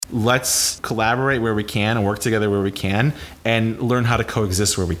let's collaborate where we can and work together where we can and learn how to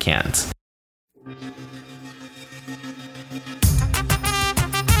coexist where we can't.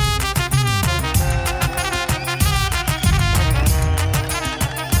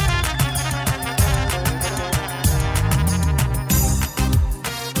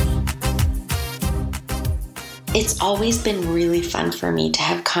 It's always been really fun for me to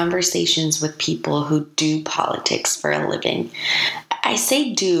have conversations with people who do politics for a living. I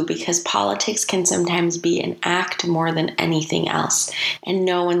say do because politics can sometimes be an act more than anything else, and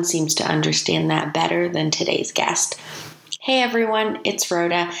no one seems to understand that better than today's guest. Hey everyone, it's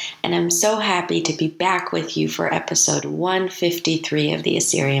Rhoda, and I'm so happy to be back with you for episode 153 of the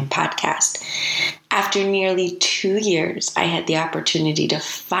Assyrian Podcast. After nearly 2 years, I had the opportunity to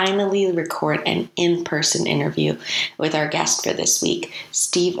finally record an in-person interview with our guest for this week,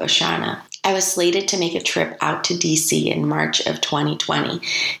 Steve Oshana. I was slated to make a trip out to DC in March of 2020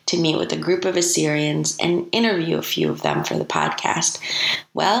 to meet with a group of Assyrians and interview a few of them for the podcast.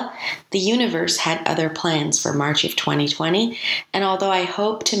 Well, the universe had other plans for March of 2020, and although I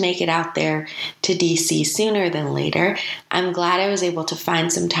hope to make it out there to DC sooner than later, I'm glad I was able to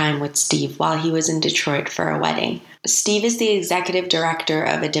find some time with Steve while he was in Detroit for a wedding. Steve is the executive director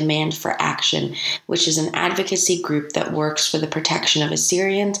of A Demand for Action, which is an advocacy group that works for the protection of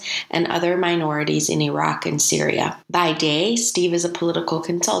Assyrians and other minorities in Iraq and Syria. By day, Steve is a political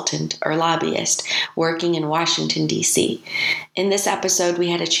consultant or lobbyist working in Washington, D.C. In this episode, we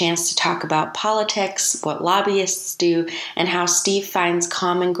had a chance to talk about politics, what lobbyists do, and how Steve finds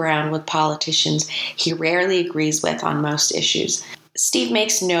common ground with politicians he rarely agrees with on most issues. Steve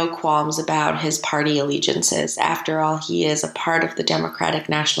makes no qualms about his party allegiances. After all, he is a part of the Democratic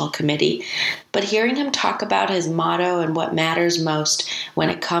National Committee. But hearing him talk about his motto and what matters most when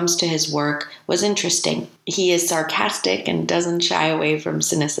it comes to his work was interesting. He is sarcastic and doesn't shy away from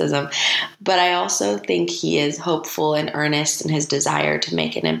cynicism, but I also think he is hopeful and earnest in his desire to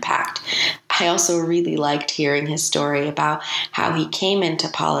make an impact. I also really liked hearing his story about how he came into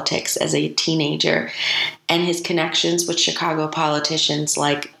politics as a teenager and his connections with Chicago politicians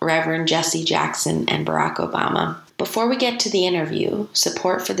like Reverend Jesse Jackson and Barack Obama. Before we get to the interview,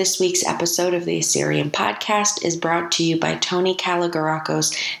 support for this week's episode of the Assyrian Podcast is brought to you by Tony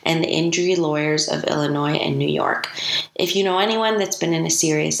Kalogerakos and the Injury Lawyers of Illinois and New York. If you know anyone that's been in a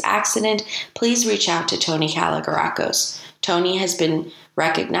serious accident, please reach out to Tony Kalogerakos. Tony has been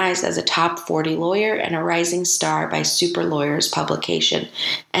recognized as a top 40 lawyer and a rising star by Super Lawyers publication,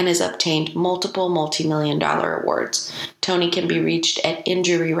 and has obtained multiple multi-million-dollar awards. Tony can be reached at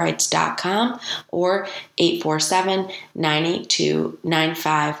injuryrights.com or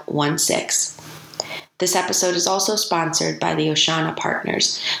 847-982-9516. This episode is also sponsored by the Oshana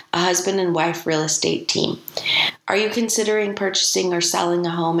Partners, a husband and wife real estate team. Are you considering purchasing or selling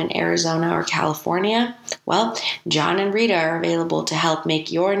a home in Arizona or California? Well, John and Rita are available to help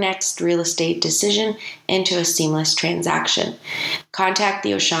make your next real estate decision into a seamless transaction. Contact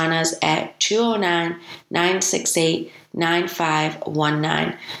the Oshanas at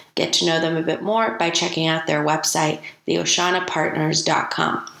 209-968-9519. Get to know them a bit more by checking out their website,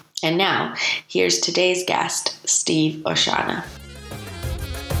 theoshanapartners.com. And now, here's today's guest, Steve Oshana.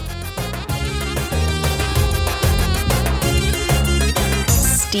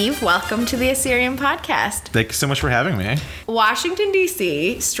 Steve, welcome to the Assyrian Podcast. Thank you so much for having me. Washington,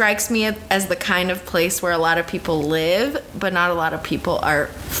 D.C. strikes me as the kind of place where a lot of people live, but not a lot of people are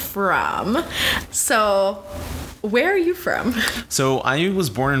from. So, where are you from? So I was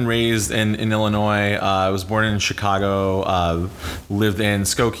born and raised in Illinois. I was born in Chicago, lived in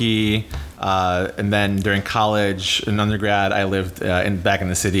Skokie, and then during college and undergrad, I lived back in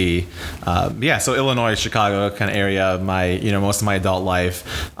the city. So Illinois, Chicago kind of area, most of my adult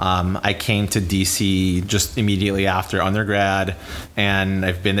life. I came to DC just immediately after undergrad, and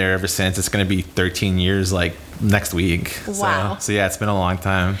I've been there ever since. It's going to be 13 years, next week. Wow. So yeah, it's been a long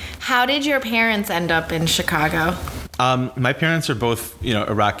time. How did your parents end up in Chicago? My parents are both,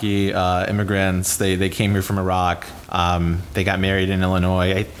 Iraqi immigrants. They came here from Iraq. They got married in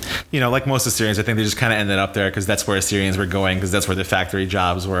Illinois. Like most Assyrians, I think they just kind of ended up there because that's where Assyrians were going, because that's where the factory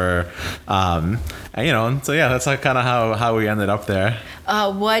jobs were. So yeah, that's kind of how we ended up there.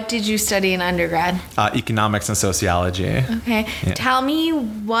 What did you study in undergrad? Economics and sociology. Okay. Yeah. Tell me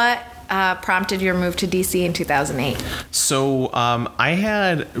what prompted your move to DC in 2008? So I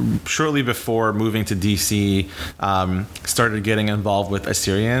had, shortly before moving to DC, started getting involved with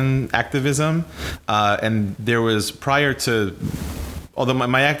Assyrian activism. And there was although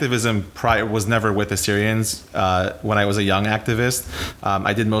my activism prior was never with Assyrians, when I was a young activist,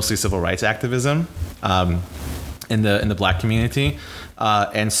 I did mostly civil rights activism in the Black community.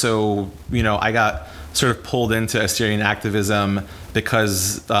 And so, I got sort of pulled into Assyrian activism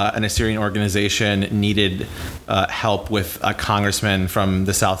because an Assyrian organization needed help with a congressman from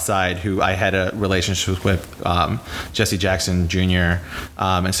the South Side who I had a relationship with, Jesse Jackson Jr.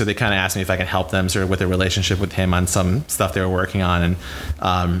 And so they kind of asked me if I could help them sort of with a relationship with him on some stuff they were working on.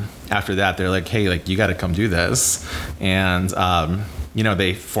 And after that, they're like, hey, like, you got to come do this. And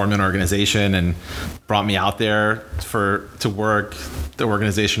they formed an organization and brought me out there to work. The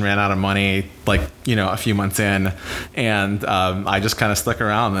organization ran out of money, a few months in, and I just kind of stuck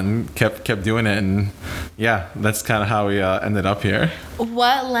around and kept doing it. And yeah, that's kind of how we ended up here.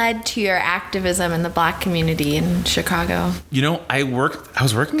 What led to your activism in the Black community in Chicago? I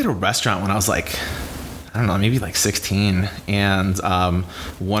was working at a restaurant when I was I don't know, maybe 16. And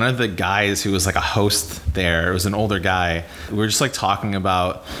one of the guys who was a host there, it was an older guy. We were just talking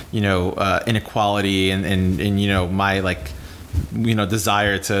about, inequality and my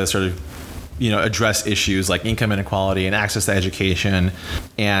desire to sort of, address issues like income inequality and access to education.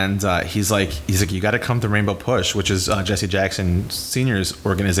 And he's like, you got to come to Rainbow Push, which is Jesse Jackson Sr.'s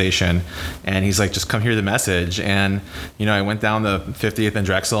organization. And he's like, just come hear the message. And, I went down the 50th and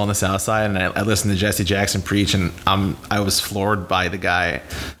Drexel on the South Side, and I listened to Jesse Jackson preach, and I was floored by the guy.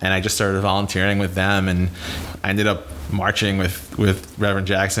 And I just started volunteering with them, and I ended up marching with Reverend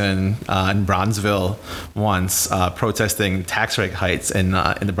Jackson in Bronzeville once, protesting tax rate hikes in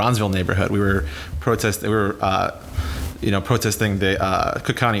the Bronzeville neighborhood. We were protesting the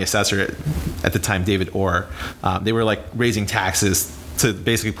Cook County assessor at the time, David Orr. They were raising taxes to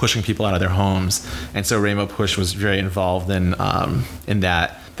basically pushing people out of their homes, and so Rainbow Push was very involved in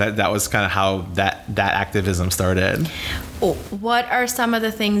that. That was kind of how that activism started. What are some of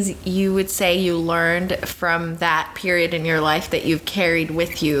the things you would say you learned from that period in your life that you've carried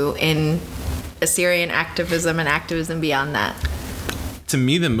with you in Assyrian activism and activism beyond that? To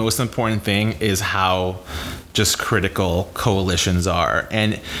me, the most important thing is how just critical coalitions are,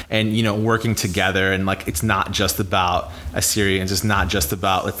 and working together, and it's not just about Assyrians, it's not just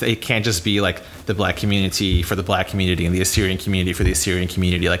about, it can't just be the Black community for the Black community and the Assyrian community for the Assyrian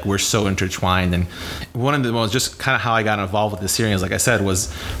community. We're so intertwined. And one of the most, just kind of how I got involved with the Assyrians, like I said,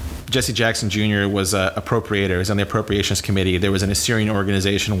 was Jesse Jackson Jr. was an appropriator. He was on the appropriations committee. There was an Assyrian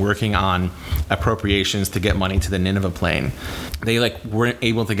organization working on appropriations to get money to the Nineveh plain. They weren't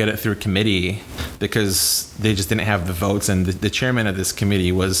able to get it through committee because they just didn't have the votes. And the chairman of this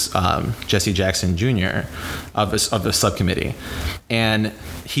committee was Jesse Jackson Jr. of the subcommittee, and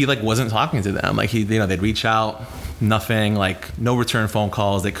he wasn't talking to them. They'd reach out, nothing, no return phone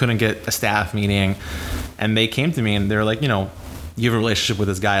calls. They couldn't get a staff meeting, and they came to me and they're like, you have a relationship with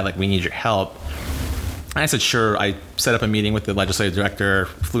this guy, we need your help. And I said, sure. I set up a meeting with the legislative director,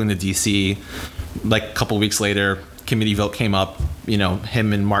 flew into DC. A couple weeks later, committee vote came up,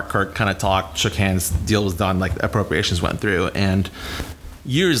 him and Mark Kirk kind of talked, shook hands, deal was done, appropriations went through. And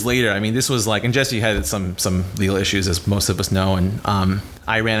years later, this was and Jesse had some legal issues, as most of us know. And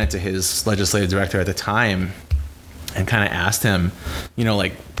I ran into his legislative director at the time and kind of asked him,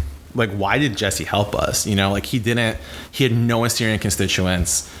 why did Jesse help us? He had no Assyrian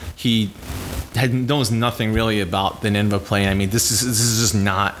constituents. He knows nothing really about the Nineveh plain. This is just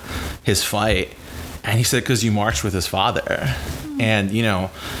not his fight. And he said, because you marched with his father. And,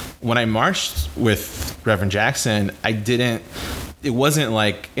 when I marched with Reverend Jackson, it wasn't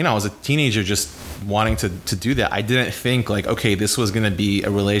I was a teenager just wanting to do that. I didn't think okay, this was going to be a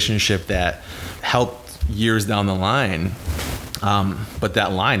relationship that helped years down the line. But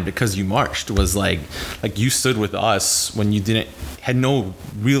that line, because you marched, was you stood with us when you had no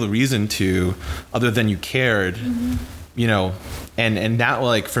real reason to, other than you cared, and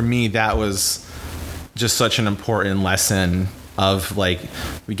that for me, that was just such an important lesson of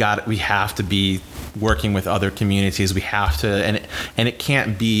we have to be working with other communities. We have to, and it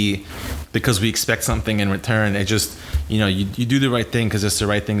can't be because we expect something in return. It just, you do the right thing because it's the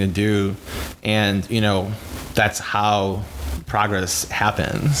right thing to do. And, that's how progress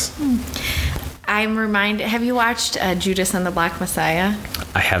happens. I'm reminded, have you watched Judas and the Black Messiah?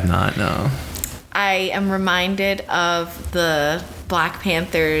 I have not, no. I am reminded of the Black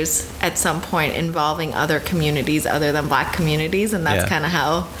Panthers at some point involving other communities other than Black communities, and that's kind of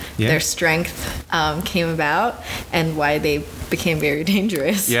how their strength came about and why they became very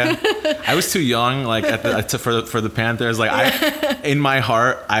dangerous. Yeah, I was too young, for the Panthers. In my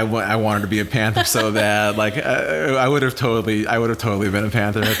heart, I wanted to be a Panther so bad. I would have totally been a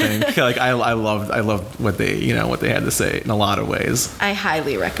Panther. I think. I loved what they had to say in a lot of ways. I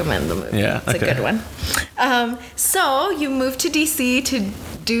highly recommend the movie. Yeah, it's a good one. So you moved to DC to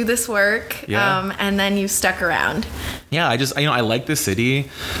do this work. Yeah. And then you stuck around. Yeah, I like the city.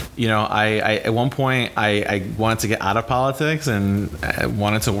 I at one point I wanted to get out of politics and I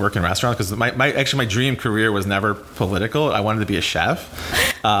wanted to work in restaurants because my dream career was never political. I wanted to be a chef.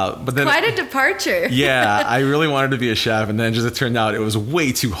 But then quite a departure. Yeah, I really wanted to be a chef, and then it turned out it was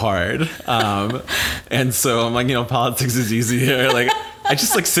way too hard. And so I'm like, politics is easier. Like, I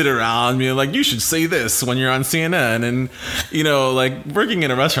just sit around being like, you should say this when you're on CNN, and working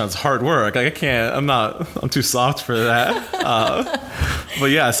in a restaurant is hard work. Like, I'm too soft for that. But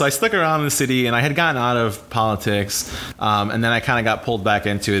yeah, so I stuck around in the city, and I had gotten out of politics, and then I kind of got pulled back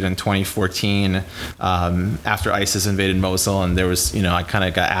into it in 2014 after ISIS invaded Mosul, and there was, I kind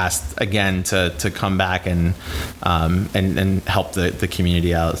of got asked again to come back and help the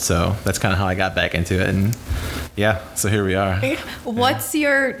community out. So that's kind of how I got back into it, and yeah, so here we are. What's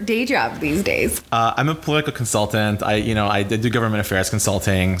your day job these days? I'm a political consultant. I do government affairs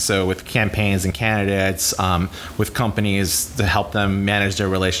consulting, so with campaigns and candidates, with companies to help them manage their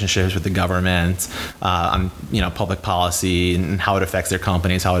relationships with the government, on public policy and how it affects their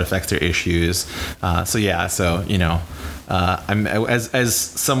companies, how it affects their issues. I'm as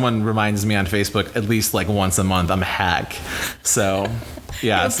someone reminds me on Facebook at least once a month, I'm a hack. So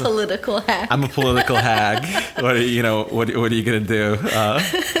yeah, You're a political hack. I'm a political hack. What are you gonna do?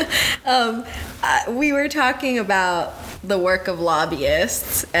 We were talking about the work of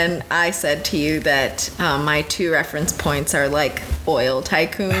lobbyists, and I said to you that my two reference points are oil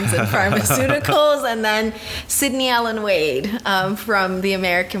tycoons and pharmaceuticals, and then Sidney Allen Wade from The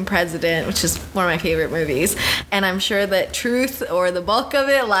American President, which is one of my favorite movies. And I'm sure that truth, or the bulk of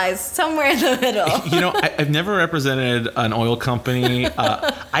it, lies somewhere in the middle. I've never represented an oil company.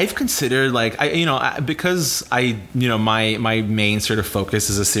 I've considered because my main sort of focus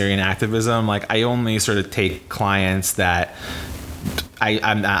is Assyrian activism. I only sort of take clients that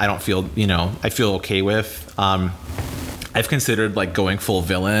I don't feel I feel okay with. I've considered like going full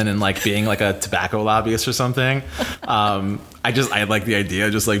villain and like being like a tobacco lobbyist or something. I like the idea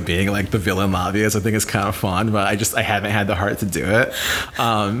of just like being like the villain lobbyist. I think it's kind of fun, but I haven't had the heart to do it.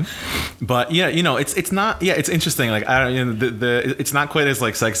 But yeah, it's not, it's interesting. Like, I don't, it's not quite as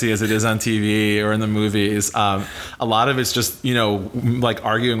like sexy as it is on TV or in the movies. A lot of it's just, like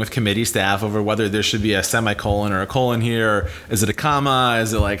arguing with committee staff over whether there should be a semicolon or a colon here. Or is it a comma?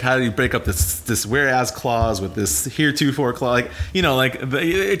 Is it like, how do you break up this whereas clause with this heretofore clause? Like,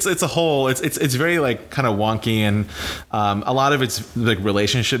 it's a whole, it's very like kind of wonky, and a lot of it's like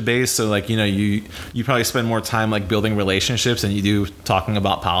relationship based. So like, you probably spend more time like building relationships than you do talking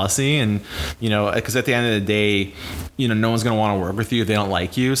about policy. And, because at the end of the day, no one's going to want to work with you if they don't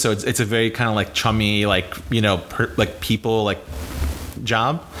like you. So it's a very kind of like chummy, like, people like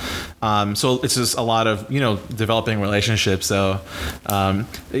job. So it's just a lot of, developing relationships. So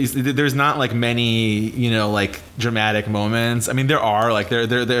there's not like many, like dramatic moments. I mean, there are like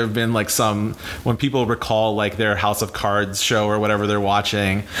there have been like some, when people recall like their House of Cards show or whatever they're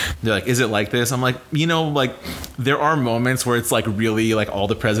watching, they're like, is it like this? I'm like, like there are moments where it's like really like All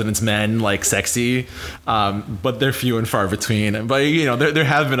the President's Men, like sexy, but they're few and far between. But there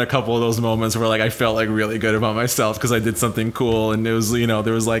have been a couple of those moments where like I felt like really good about myself because I did something cool, and it was,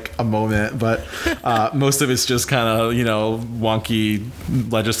 there was like a moment, but most of it's just kind of, wonky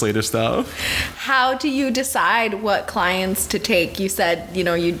legislative stuff. How do you decide what clients to take? You said, you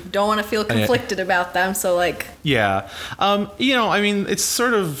don't want to feel conflicted about them. So like, yeah. I mean, it's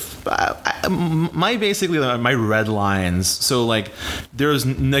sort of my red lines. So like, there's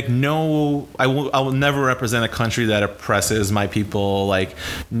like I will never represent a country that oppresses my people. Like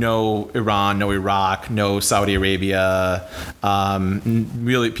no Iran, no Iraq, no Saudi Arabia,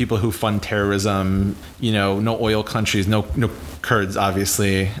 really people who fund terrorism, no oil countries, no Kurds,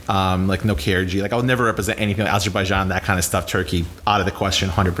 obviously, like no KRG. Like I'll never represent anything like Azerbaijan, that kind of stuff, Turkey, out of the question,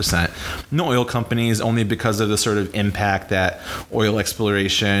 100%. No oil companies, only because of the sort of impact that oil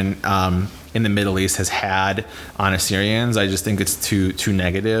exploration in the Middle East has had on Assyrians. I just think it's too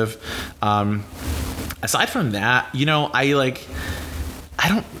negative. Aside from that,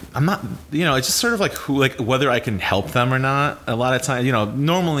 I'm not, it's just sort of like whether I can help them or not. A lot of times,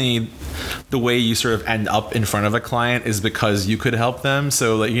 normally the way you sort of end up in front of a client is because you could help them.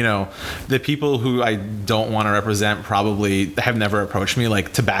 So like, the people who I don't want to represent probably have never approached me.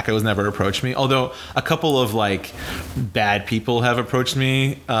 Like tobacco has never approached me. Although a couple of like bad people have approached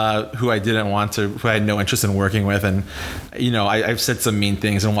me, who I had no interest in working with. And, I've said some mean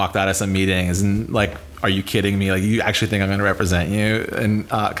things and walked out of some meetings and like, are you kidding me? Like, you actually think I'm going to represent you? And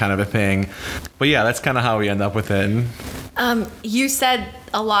kind of a thing. But yeah, that's kind of how we end up with it. You said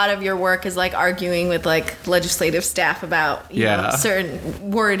a lot of your work is like arguing with like legislative staff about you know,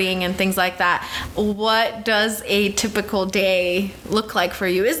 certain wording and things like that. What does a typical day look like for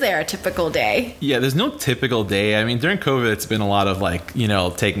you? Is there a typical day? Yeah, there's no typical day. I mean, during COVID, it's been a lot of like, you know,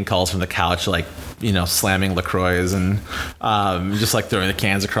 taking calls from the couch, like, you know, slamming LaCroix and just like throwing the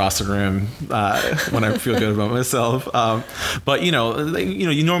cans across the room when I feel good about myself. But you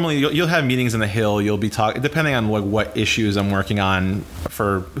normally you'll have meetings in the Hill. You'll be talking depending on what issues I'm working on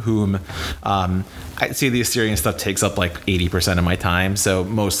for whom. I'd say the Assyrian stuff takes up like 80% of my time, so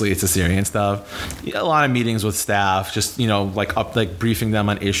mostly it's Assyrian stuff. A lot of meetings with staff, just like briefing them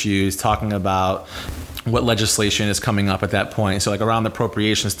on issues, talking about what legislation is coming up at that point. So like around the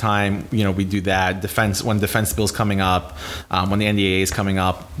appropriations time, we do that. When defense bill's coming up, when the NDAA is coming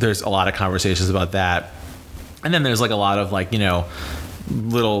up, there's a lot of conversations about that. And then there's like a lot of like,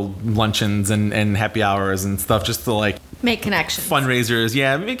 little luncheons and happy hours and stuff just to like make connections, fundraisers,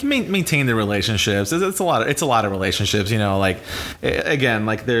 maintain the relationships. It's a lot of relationships, like again,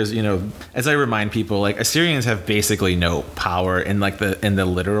 like there's, as I remind people, like Assyrians have basically no power in the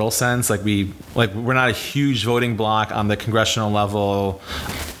literal sense. We're not a huge voting bloc on the congressional level.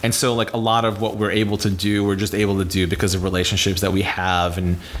 And so like a lot of what we're able to do, we're just able to do because of relationships that we have.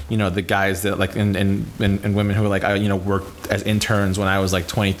 And, the guys that like, and women who like, worked as interns when I was like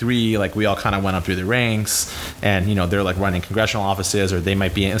 23, like we all kind of went up through the ranks and, they're like running congressional offices, or they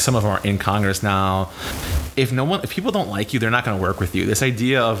might be some of them are in Congress now. If people don't like you, they're not going to work with you. This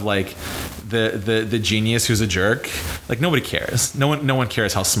idea of like the genius who's a jerk, like nobody cares. No one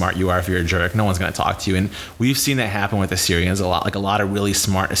cares how smart you are. If you're a jerk, no one's going to talk to you. And we've seen that happen with Assyrians a lot. Like a lot of really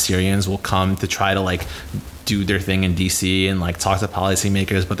smart Assyrians will come to try to like do their thing in DC and like talk to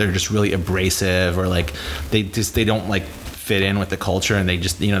policymakers, but they're just really abrasive, or like they don't like fit in with the culture, and they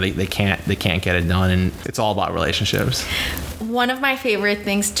just they can't get it done. And it's all about relationships. One of my favorite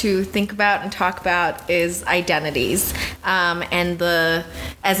things to think about and talk about is identities, and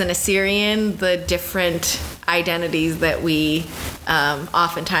as an Assyrian, the different identities that we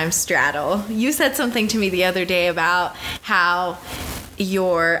oftentimes straddle. You said something to me the other day about how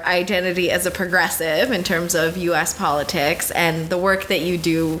your identity as a progressive in terms of U.S. politics and the work that you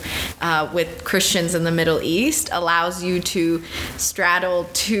do with Christians in the Middle East allows you to straddle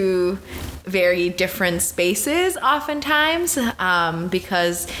two very different spaces oftentimes,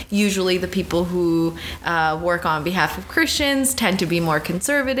 because usually the people who work on behalf of Christians tend to be more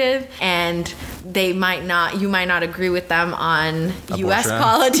conservative, and you might not agree with them on abortion. U.S.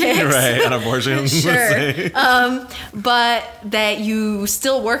 politics. Right, on abortion. Sure. But that you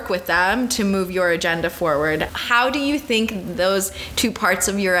still work with them to move your agenda forward. How do you think those two parts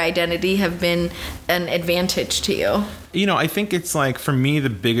of your identity have been an advantage to you? I think it's like, for me, the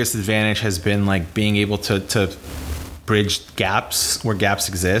biggest advantage has been like being able to bridge gaps where gaps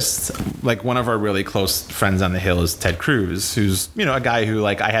exist. Like one of our really close friends on the Hill is Ted Cruz, who's, a guy who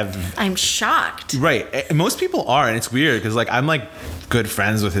like I'm shocked. Right. Most people are. And it's weird because like I'm like good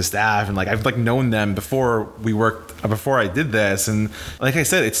friends with his staff, and like I've like known them before I did this. And like I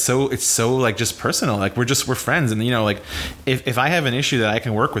said, it's so like just personal. Like we're friends. And like if I have an issue that I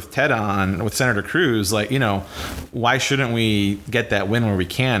can work with Ted on, with Senator Cruz, like, why shouldn't we get that win where we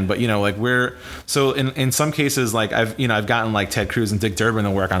can? But like so in some cases, like I've gotten like Ted Cruz and Dick Durbin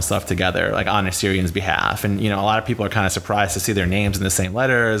to work on stuff together, like on Assyrians' behalf. And a lot of people are kind of surprised to see their names in the same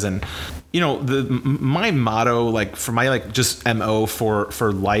letters. And my motto, like for my like just MO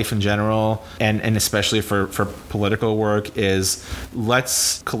for life in general, and especially for political work, is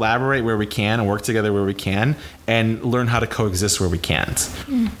let's collaborate where we can and work together where we can, and learn how to coexist where we can't.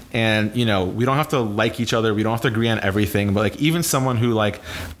 And we don't have to like each other, we don't have to agree on everything, but like even someone who like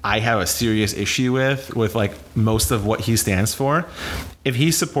I have a serious issue with like most of what he stands for, if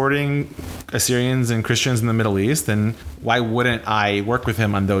he's supporting Assyrians and Christians in the Middle East, then why wouldn't I work with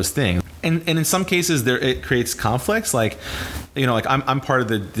him on those things? And in some cases it creates conflicts. Like, like I'm part of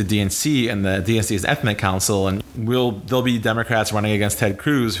the DNC, and the DNC is Ethnic Council, and there'll be Democrats running against Ted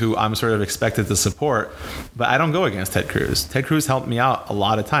Cruz, who I'm sort of expected to support, but I don't go against Ted Cruz. Ted Cruz helped me out a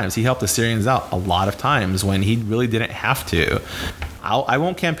lot of times. He helped Assyrians out a lot of times when he really didn't have to. I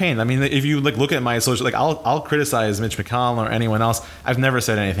won't campaign. I mean, if you like look at my social, like I'll criticize Mitch McConnell or anyone else. I've never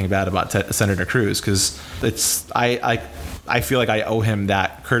said anything bad about Senator Cruz, because I feel like I owe him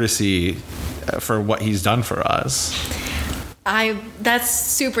that courtesy for what he's done for us. That's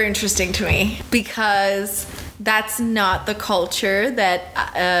super interesting to me, because that's not the culture that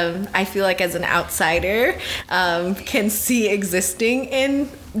I feel like as an outsider can see existing in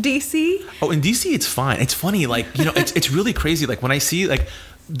DC. Oh, in DC it's fine. It's funny, like, it's really crazy. Like when I see like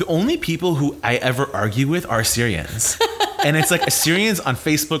the only people who I ever argue with are Syrians. And it's like Assyrians on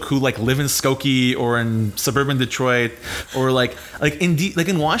Facebook who like live in Skokie or in suburban Detroit or like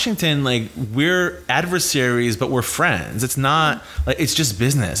in Washington, like we're adversaries, but we're friends. It's not like, it's just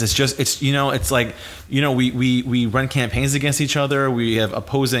business. It's like, we run campaigns against each other. We have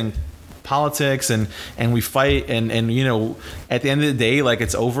opposing politics and we fight and at the end of the day, like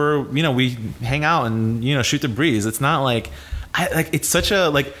it's over, we hang out and shoot the breeze. It's not like it's such a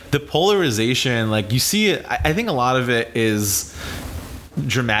like the polarization, like you see it. I think a lot of it is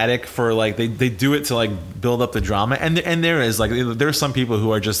dramatic for like they do it to like build up the drama, and there is like there are some people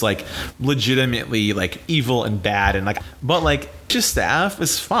who are just like legitimately like evil and bad and like, but like just staff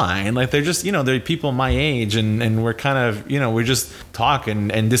is fine, like they're just they're people my age and we're kind of we just talk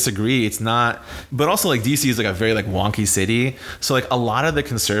and disagree. It's not, but also like DC is like a very like wonky city, so like a lot of the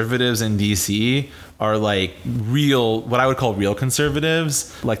conservatives in DC are like what I would call real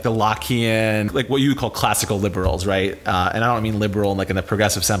conservatives, like the Lockean, like what you would call classical liberals, right? And I don't mean liberal like in the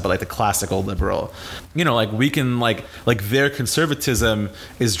progressive sense, but like the classical liberal. Like we can like their conservatism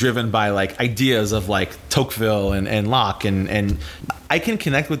is driven by like ideas of like Tocqueville and Locke, and I can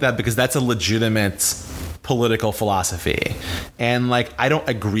connect with that because that's a legitimate political philosophy, and like I don't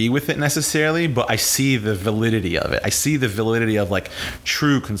agree with it necessarily, but I see the validity of it. I see the validity of like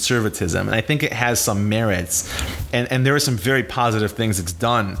true conservatism, and I think it has some merits, and there are some very positive things it's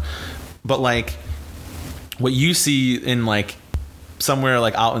done. But like what you see in like somewhere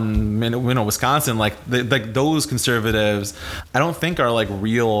like out in Wisconsin, like those conservatives, I don't think are like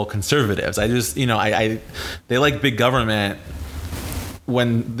real conservatives. I just they like big government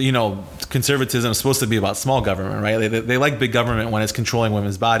when conservatism is supposed to be about small government, right? They like big government when it's controlling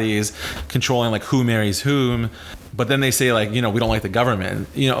women's bodies, controlling like who marries whom, but then they say like we don't like the government,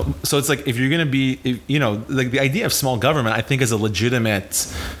 so it's like if you're gonna be like the idea of small government I think is a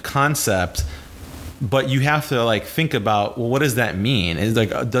legitimate concept, but you have to like think about, well, what does that mean? Is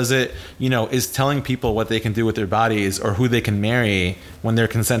like, does it, is telling people what they can do with their bodies or who they can marry when they're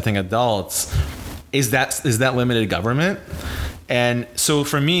consenting adults, is that limited government? And so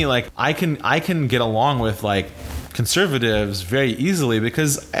for me, like I can get along with like conservatives very easily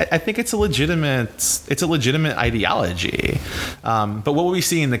because I think it's a legitimate ideology. But what we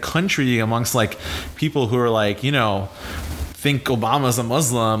see in the country amongst like people who are like, think Obama's a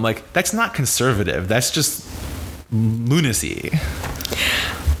Muslim, like that's not conservative. That's just lunacy.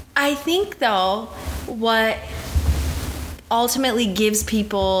 I think though, what ultimately gives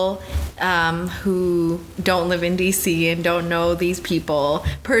people who don't live in DC and don't know these people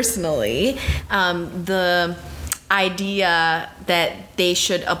personally, the idea that they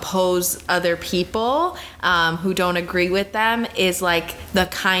should oppose other people who don't agree with them is like the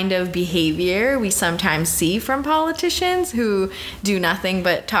kind of behavior we sometimes see from politicians who do nothing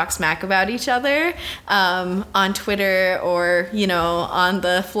but talk smack about each other on Twitter or on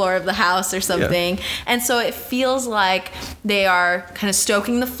the floor of the House or something. Yeah. And so it feels like they are kind of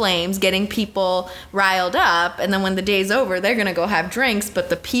stoking the flames, getting people riled up, and then when the day's over they're gonna go have drinks, but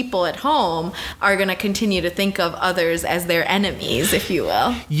the people at home are gonna continue to think of others as their enemies, if you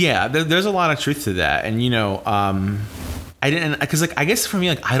will. Yeah, there's a lot of truth to that. And I guess for me,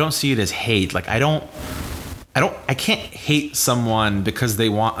 like I don't see it as hate. Like I can't hate someone because they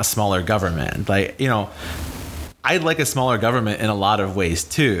want a smaller government. Like I'd like a smaller government in a lot of ways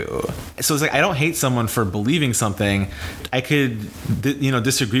too. So it's like I don't hate someone for believing something. I could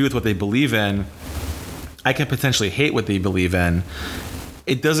disagree with what they believe in. I could potentially hate what they believe in.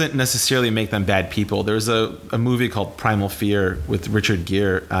 It doesn't necessarily make them bad people. There's a movie called Primal Fear with Richard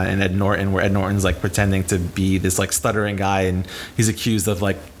Gere and Ed Norton, where Ed Norton's like pretending to be this like stuttering guy, and he's accused of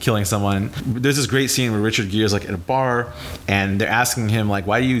like killing someone. There's this great scene where Richard Gere's like at a bar, and they're asking him like,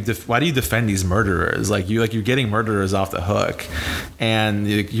 why do you defend these murderers? Like you're getting murderers off the hook, and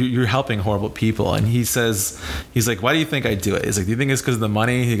you're helping horrible people. And he's like, why do you think I do it? He's like, do you think it's because of the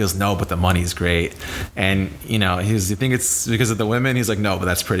money? He goes, no, but the money's great. And you think it's because of the women? He's like, no, but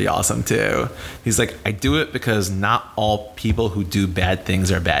that's pretty awesome too. He's like, I do it because not all people who do bad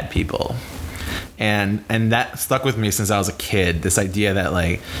things are bad people. And that stuck with me since I was a kid, this idea that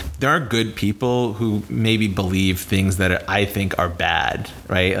like there are good people who maybe believe things that I think are bad,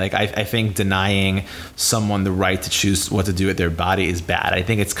 right? Like I think denying someone the right to choose what to do with their body is bad. I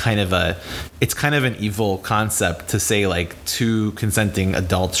think it's kind of an evil concept to say like two consenting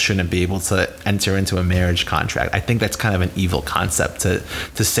adults shouldn't be able to enter into a marriage contract. I think that's kind of an evil concept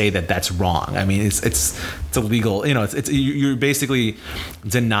to say that that's wrong. I mean, it's illegal. You're basically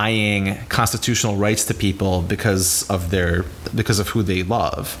denying constitutional rights to people because of who they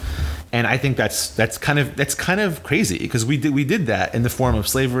love. And I think that's kind of crazy, because we did that in the form of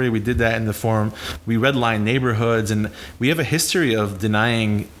slavery. We did that in the form, we redlined neighborhoods, and we have a history of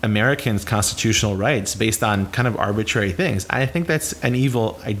denying Americans constitutional rights based on kind of arbitrary things. I think that's an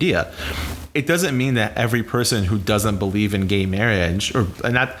evil idea. It doesn't mean that every person who doesn't believe in gay marriage, or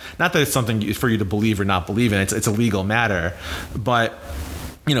not that it's something for you to believe or not believe in, it's a legal matter, but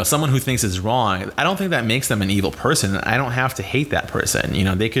someone who thinks it's wrong, I don't think that makes them an evil person. I don't have to hate that person.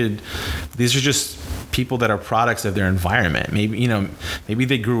 These are just people that are products of their environment. Maybe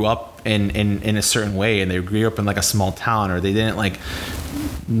they grew up in a certain way, and they grew up in like a small town, or they didn't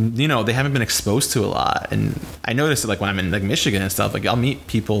they haven't been exposed to a lot. And I noticed it like when I'm in like Michigan and stuff, like I'll meet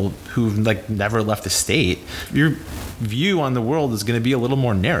people who've like never left the state. Your view on the world is going to be a little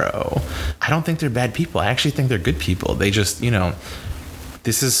more narrow. I don't think they're bad people. I actually think they're good people. They just,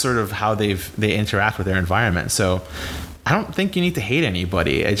 this is sort of how they interact with their environment. So I don't think you need to hate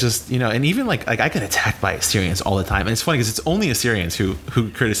anybody. I just, and even like I get attacked by Assyrians all the time. And it's funny because it's only Assyrians who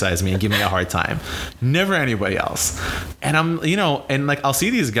criticize me and give me a hard time. Never anybody else. And I'm, and like I'll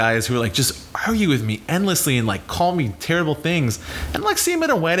see these guys who are like just argue with me endlessly and like call me terrible things, and like see them at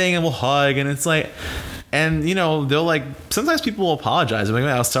a wedding and we'll hug, and it's like, and they'll like, sometimes people will apologize. I'm like,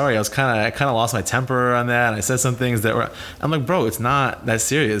 man, I was sorry. I kind of lost my temper on that. And I said some things that were, I'm like, bro, it's not that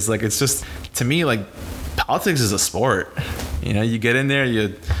serious. Like, it's just, to me, like, politics is a sport. You get in there,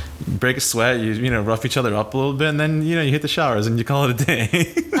 you break a sweat, you rough each other up a little bit, and then you hit the showers and you call it a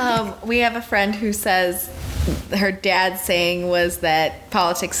day. We have a friend who says her dad's saying was that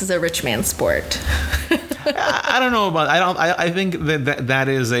politics is a rich man's sport. I don't know about. I think that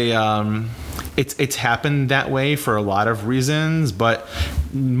is a. It's happened that way for a lot of reasons, but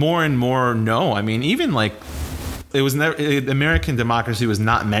more and more, no. I mean, even like, it was never, American democracy was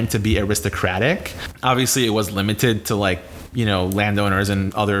not meant to be aristocratic. Obviously, it was limited to like, landowners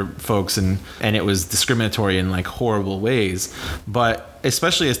and other folks, and it was discriminatory in like horrible ways. But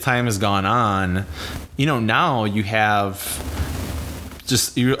especially as time has gone on, now you have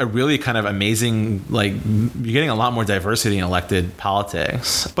just a really kind of amazing, like, you're getting a lot more diversity in elected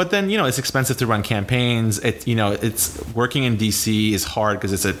politics. But then, it's expensive to run campaigns. It's working in DC is hard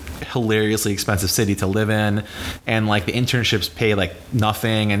because it's a hilariously expensive city to live in, and like the internships pay like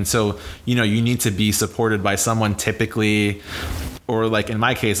nothing. And so, you need to be supported by someone typically, or like in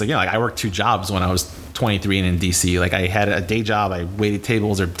my case, like, I worked 2 jobs when I was 23 and in DC. Like, I had a day job, I waited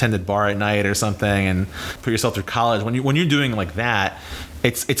tables or tended bar at night or something, and put yourself through college. When you're doing like that,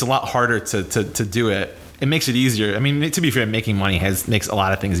 it's a lot harder to do it. It makes it easier. I mean, to be fair, making money makes a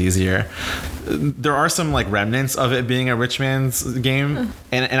lot of things easier. There are some like remnants of it being a rich man's game,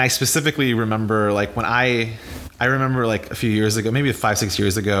 and I specifically remember like when I remember like a few years ago, maybe 5-6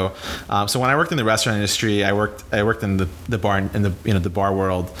 years ago. So when I worked in the restaurant industry, I worked in the bar, in the bar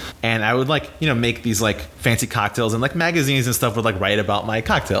world, and I would like make these like fancy cocktails, and like magazines and stuff would like write about my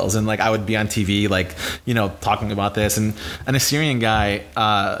cocktails, and like I would be on TV like talking about this, and an Assyrian guy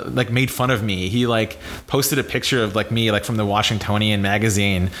like made fun of me. He like posted a picture of like me like from the Washingtonian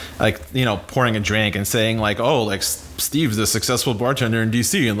magazine, like pouring a drink and saying like, oh, like Steve's a successful bartender in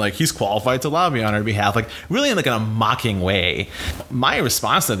DC, and like he's qualified to lobby on our behalf, like really like in a mocking way. My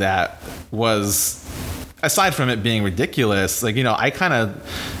response to that was, aside from it being ridiculous, like I kind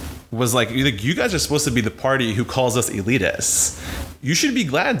of was like, you guys are supposed to be the party who calls us elitists. You should be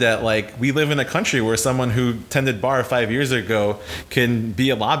glad that like we live in a country where someone who tended bar 5 years ago can be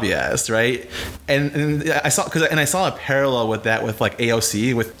a lobbyist, right? And I saw a parallel with that with like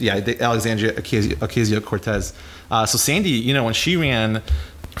AOC, with Alexandria Ocasio-Cortez. So Sandy, when she ran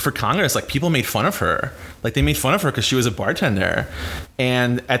for Congress, like people made fun of her. Like they made fun of her because she was a bartender.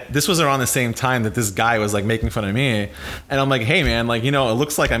 And this was around the same time that this guy was like making fun of me. And I'm like, hey man, like, it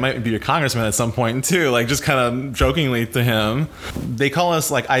looks like I might be your congressman at some point too. Like just kind of jokingly to him. They call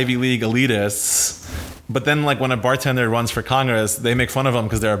us like Ivy League elitists. But then like when a bartender runs for Congress, they make fun of them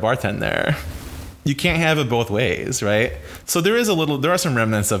because they're a bartender. You can't have it both ways, right? So there are some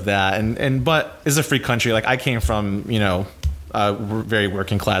remnants of that. But it's a free country. Like I came from, a very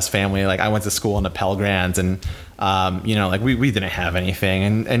working class family. Like I went to school in the Pell Grants, and like we didn't have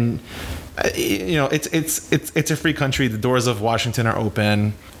anything, and it's a free country. The doors of Washington are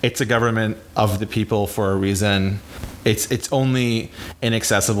open. It's a government of the people for a reason. It's only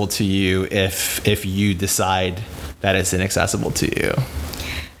inaccessible to you if you decide that it's inaccessible to you.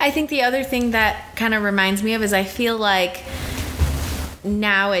 I think the other thing that kind of reminds me of is I feel like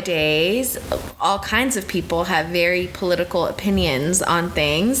nowadays all kinds of people have very political opinions on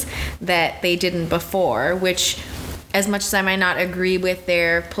things that they didn't before, which as much as I might not agree with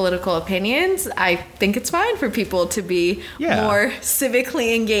their political opinions, I think it's fine for people to be more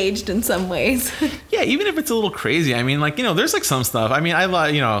civically engaged in some ways. Yeah, even if it's a little crazy. I mean, like, you know, there's like some stuff. I mean,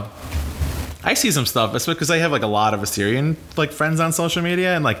 I see some stuff, especially because I have like a lot of Assyrian like friends on social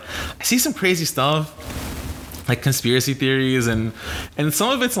media, and like I see some crazy stuff, like conspiracy theories, and some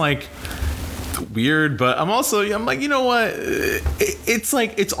of it's like weird, but I'm like, you know what, it's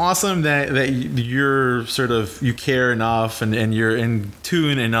like, it's awesome that you're sort of, you care enough and you're in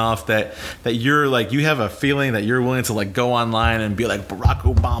tune enough that you're like, you have a feeling that you're willing to like go online and be like, Barack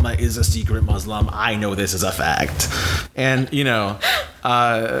Obama is a secret Muslim, I know this is a fact. And you know,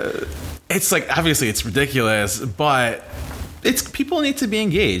 it's like, obviously it's ridiculous, but it's, people need to be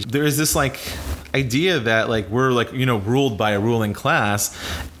engaged. There is this like idea that like we're like, you know, ruled by a ruling class.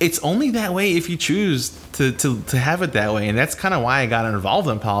 It's only that way if you choose to have it that way. And that's kind of why I got involved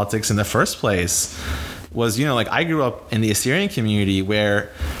in politics in the first place. Was, you know, like I grew up in the Assyrian community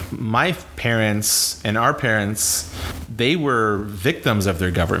where my parents and our parents, they were victims of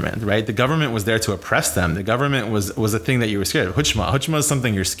their government, right? The government was there to oppress them. The government was a thing that you were scared of. Huchma is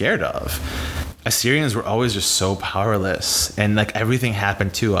something you're scared of. Assyrians were always just so powerless, and like everything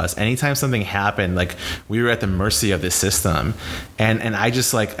happened to us. Anytime something happened, like we were at the mercy of the system. And I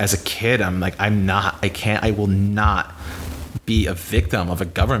just like, as a kid, I'm like, I will not be a victim of a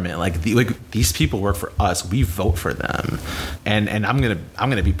government. Like these people work for us. We vote for them, and I'm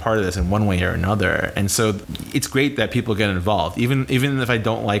gonna be part of this in one way or another. And so it's great that people get involved, even if I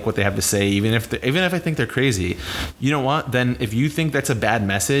don't like what they have to say, even if I think they're crazy. You know what? Then if you think that's a bad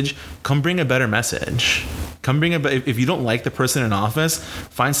message, come bring a better message. If you don't like the person in office,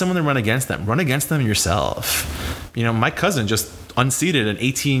 find someone to run against them. Run against them yourself. You know, my cousin just unseated an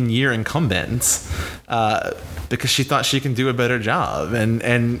 18-year incumbent because she thought she can do a better job,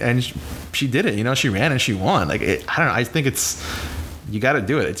 and she did it. You know, she ran and she won. Like I don't know. I think you got to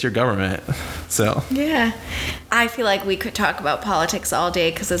do it. It's your government. So yeah, I feel like we could talk about politics all day,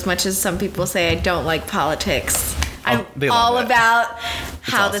 because as much as some people say I don't like politics, I'm all about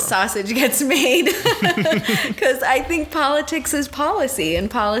how the sausage gets made, because I think politics is policy, and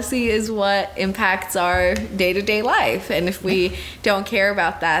policy is what impacts our day-to-day life. And if we don't care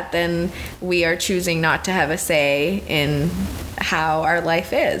about that, then we are choosing not to have a say in how our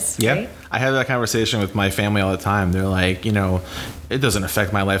life is. Yeah. Right? I have that conversation with my family all the time. They're like, you know, it doesn't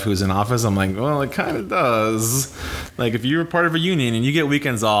affect my life who's in office. I'm like, well, it kind of does. Like, if you're part of a union and you get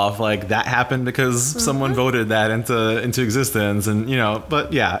weekends off, like that happened because someone voted that into existence. And, you know,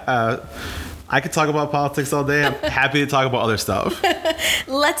 but yeah, I could talk about politics all day. I'm happy to talk about other stuff.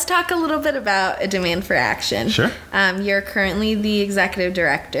 Let's talk a little bit about A Demand for Action. Sure. You're currently the executive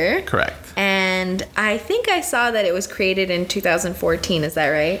director. Correct. And I think I saw that it was created in 2014. Is that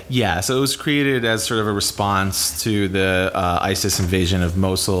right? Yeah. So it was created as sort of a response to the ISIS invasion of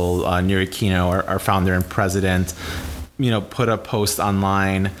Mosul. Nuri Kino, our founder and president, you know, put a post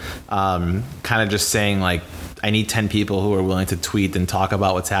online kind of just saying like, I need 10 people who are willing to tweet and talk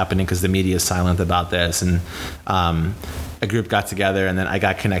about what's happening because the media is silent about this. And a group got together, and then I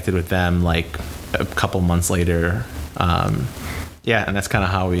got connected with them like a couple months later. Yeah, and that's kind of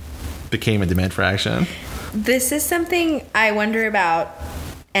how we became A Demand for Action. This is something I wonder about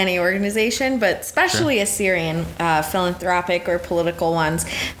any organization, but especially Assyrian philanthropic or political ones.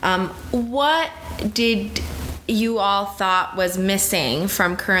 What did you all thought was missing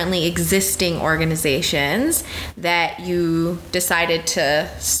from currently existing organizations that you decided to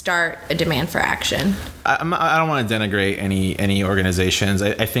start A Demand for Action? I don't want to denigrate any organizations.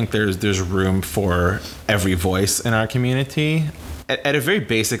 I think there's room for every voice in our community. At a very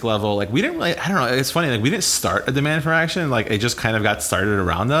basic level, like we didn't really, I don't know, it's funny, like we didn't start A Demand for Action, like it just kind of got started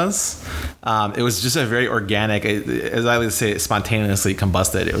around us. It was just a very organic, as I would say, spontaneously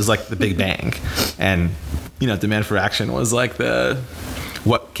combusted. It was like the Big Bang. And, you know, Demand for Action was like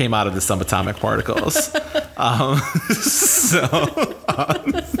what came out of the subatomic particles.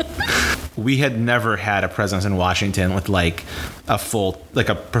 We had never had a presence in Washington with like a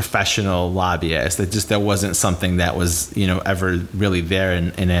professional lobbyist. That wasn't something that was, you know, ever really there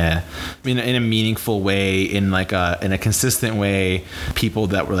in a meaningful way, in a consistent way. People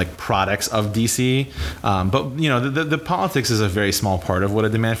that were like products of DC. But you know, the politics is a very small part of what A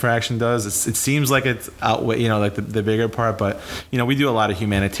Demand for Action does. It seems like it's outweigh, you know, like the bigger part. But you know, we do a lot of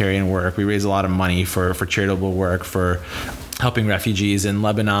humanitarian work. We raise a lot of money for charitable work, for helping refugees in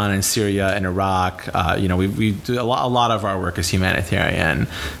Lebanon and Syria and Iraq. You know, we do a lot of our work is humanitarian,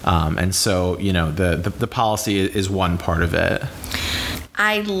 and so you know the policy is one part of it.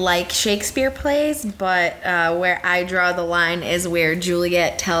 I like Shakespeare plays, but where I draw the line is where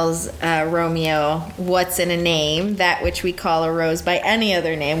Juliet tells Romeo, what's in a name? That which we call a rose by any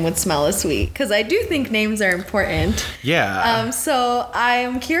other name would smell as sweet. Because I do think names are important. Yeah. So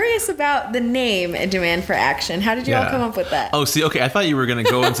I'm curious about the name A Demand for Action. How did you all come up with that? Oh, see, okay, I thought you were going to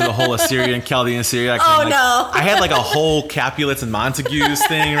go into the whole Assyrian, Chaldean, Syriac thing. Oh, like, no. I had like a whole Capulets and Montagues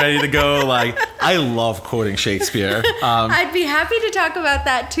thing ready to go. Like, I love quoting Shakespeare. I'd be happy to talk about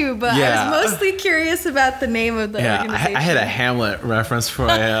that too, but I was mostly curious about the name of the organization. I had a Hamlet reference for you.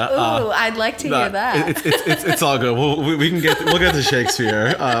 Ooh, I'd like to hear that. It's all good. We'll get to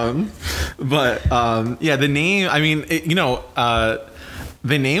Shakespeare. The name. I mean,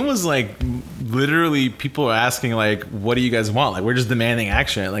 the name was like literally people were asking like, what do you guys want? Like, we're just demanding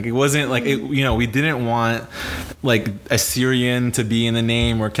action. Like, it wasn't like we didn't want like Assyrian to be in the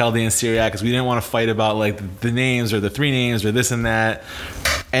name or Chaldean Syriac, because we didn't want to fight about like the names or the three names or this and that.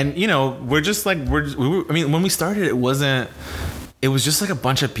 And we're just like when we started, it was just like a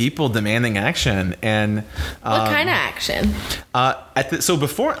bunch of people demanding action. And what kind of action? So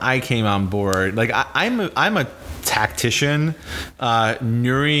before I came on board, like I'm a tactician.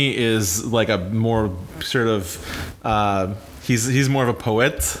 Nuri is like a more sort of he's more of a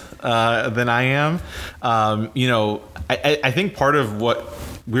poet than I am. I think part of what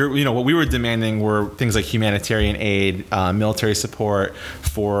what we were demanding were things like humanitarian aid, military support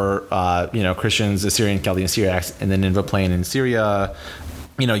for Christians, Assyrian, Chaldean, Syriacs, and the Nineveh Plain in Syria.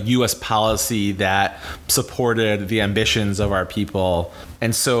 U.S. policy that supported the ambitions of our people.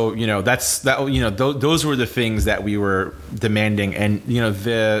 And so, those were the things that we were demanding. And,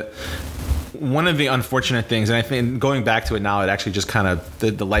 one of the unfortunate things, and I think going back to it now, it actually just kind of,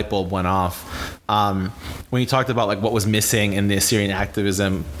 the light bulb went off. When you talked about like what was missing in the Assyrian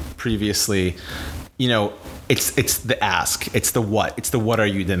activism previously, it's the ask, it's the what are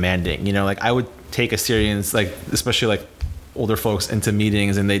you demanding? Like I would take Assyrians, like, especially like older folks, into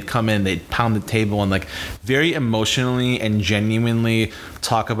meetings, and they'd come in, they'd pound the table and like very emotionally and genuinely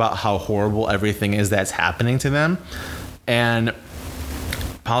talk about how horrible everything is that's happening to them. And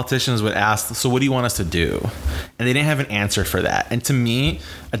politicians would ask, so what do you want us to do? And they didn't have an answer for that. And to me,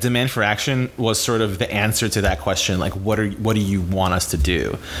 a demand for action was sort of the answer to that question. Like, what do you want us to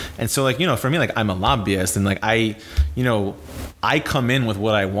do? And so like, for me, like I'm a lobbyist, and like I come in with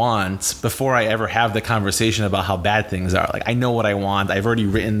what I want before I ever have the conversation about how bad things are. Like, I know what I want. I've already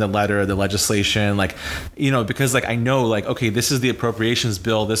written the letter, the legislation, like, because like I know like, okay, this is the appropriations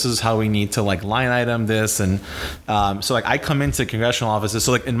bill. This is how we need to like line item this. And so like I come into congressional offices.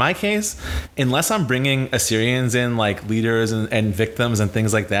 So like in my case, unless I'm bringing Assyrians in, like leaders and victims and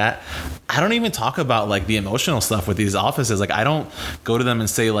things like that, I don't even talk about like the emotional stuff with these offices. Like I don't go to them and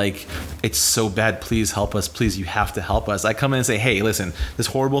say like, it's so bad, please help us, please, you have to help us. I come in and say, hey, listen, this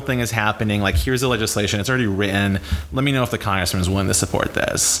horrible thing is happening. Like, here's the legislation. It's already written. Let me know if the congressman is willing to support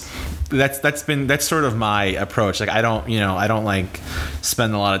this. That's sort of my approach. Like, I don't like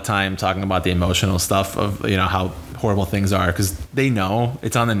spend a lot of time talking about the emotional stuff of, how horrible things are, because they know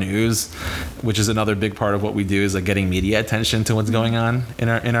it's on the news, which is another big part of what we do, is like getting media attention to what's going on in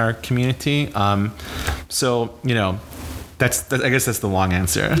our community. So, I guess that's the long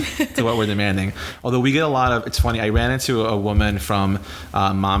answer to what we're demanding. Although we get a lot of, it's funny, I ran into a woman from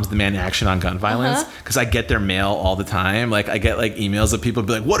Moms Demand Action on Gun Violence, because I get their mail all the time. Like I get like emails of people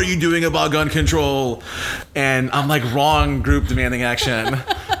be like, what are you doing about gun control? And I'm like, wrong group demanding action.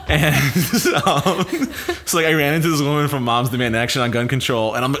 And so like I ran into this woman from Moms Demand Action on Gun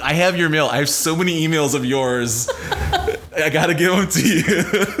Control, and I'm like, I have your mail. I have so many emails of yours. I gotta give them to you.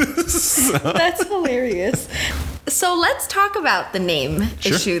 So. That's hilarious. So let's talk about the name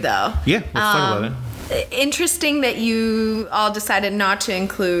issue, though. Yeah, let's talk about it. Interesting that you all decided not to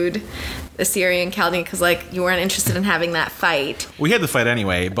include Assyrian Chaldean, because like you weren't interested in having that fight. We had the fight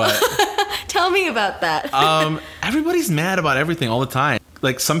anyway, but tell me about that. Everybody's mad about everything all the time.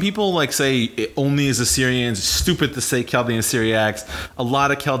 Like some people like say it only is Assyrians. It's stupid to say Chaldean Syriacs. A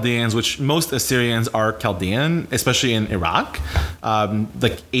lot of Chaldeans, which most Assyrians are Chaldean, especially in Iraq.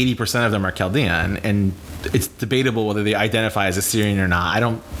 Like 80% of them are Chaldean, and it's debatable whether they identify as Assyrian or not. I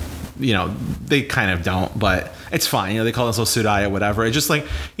don't. They kind of don't, but it's fine. They call themselves Sudaya, whatever. It's just like,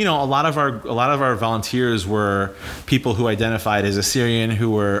 a lot of our volunteers were people who identified as Assyrian, who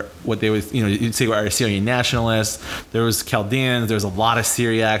were what they would, you'd say were Assyrian nationalists. There was Chaldeans. There was a lot of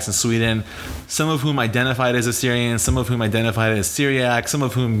Syriacs in Sweden, some of whom identified as Assyrian, some of whom identified as Syriac, some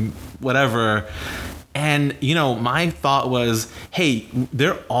of whom whatever. And, my thought was, hey,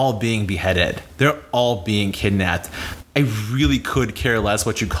 they're all being beheaded. They're all being kidnapped. I really could care less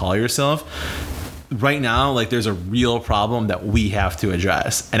what you call yourself. right now, like, there's a real problem that we have to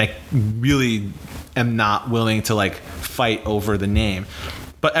address, and I really am not willing to like fight over the name.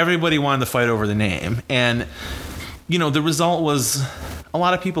 But everybody wanted to fight over the name, and the result was a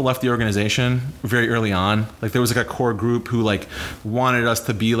lot of people left the organization very early on. Like, there was like a core group who like wanted us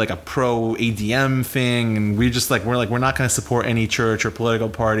to be like a pro ADM thing, and we're not going to support any church or political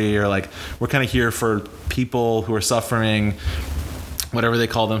party, or like we're kind of here for people who are suffering, whatever they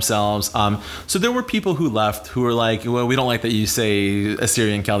call themselves. So there were people who left who were like, well, we don't like that you say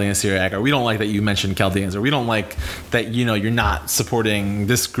Assyrian, Chaldean, Syriac, or we don't like that you mention Chaldeans, or we don't like that, you're not supporting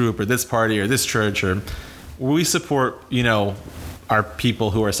this group or this party or this church, or we support, our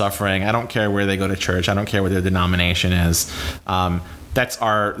people who are suffering. I don't care where they go to church. I don't care what their denomination is. That's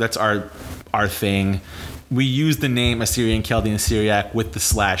our thing. We use the name Assyrian, Chaldean, Syriac with the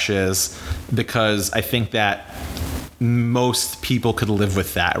slashes because I think that most people could live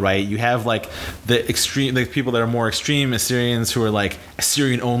with that, right? You have like the people that are more extreme Assyrians who are like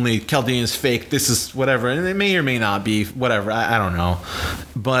Assyrian only, Chaldeans fake, this is whatever, and it may or may not be whatever, I don't know.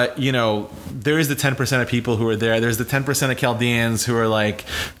 But there is the 10% of people who are there. There's the 10% of Chaldeans who are like,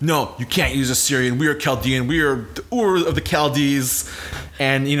 no, you can't use Assyrian, we are Chaldean, we are the Ur of the Chaldees.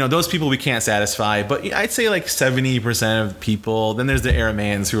 And those people we can't satisfy. But I'd say like 70% of people. Then there's the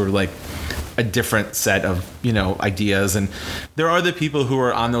Aramaeans who are like a different set of ideas, and there are the people who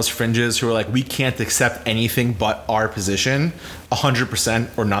are on those fringes who are like, we can't accept anything but our position,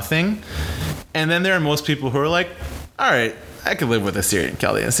 100% or nothing. And then there are most people who are like, all right, I could live with Assyrian,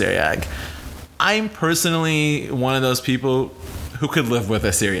 Chaldean, Syriac. I'm personally one of those people who could live with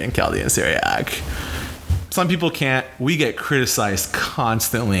Assyrian, Chaldean, Syriac. Some people can't. We get criticized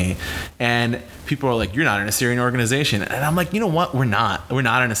constantly, and people are like, you're not an Assyrian organization. And I'm like, you know what? We're not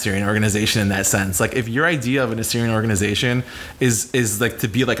an Assyrian organization in that sense. Like, if your idea of an Assyrian organization is like to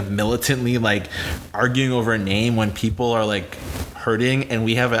be like militantly like arguing over a name when people are like hurting and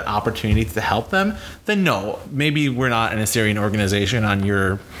we have an opportunity to help them, then no, maybe we're not an Assyrian organization on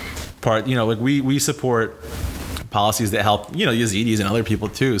your part. Like we support policies that help, Yazidis and other people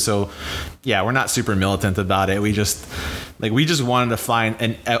too. So yeah, we're not super militant about it. We just wanted to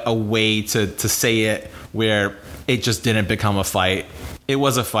find a way to say it where it just didn't become a fight. It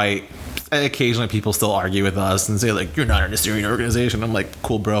was a fight. Occasionally people still argue with us and say like, you're not an Assyrian organization. I'm like,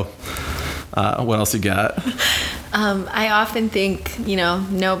 cool, bro. What else you got? I often think,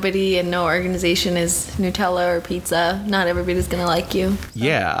 nobody and no organization is Nutella or pizza. Not everybody's going to like you. So.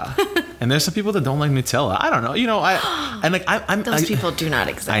 Yeah. And there's some people that don't like Nutella. I don't know. Those people do not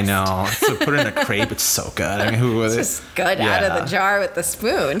exist. I know. So put it in a crepe. It's so good. I mean, who was it? It's just good out of the jar with the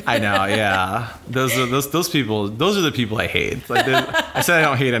spoon. I know. Yeah. Those people. Those are the people I hate. Like, I said I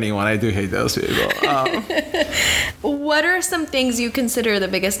don't hate anyone. I do hate those people. What are some things you consider the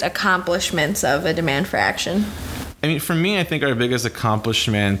biggest accomplishments of A Demand for Action? I mean, for me, I think our biggest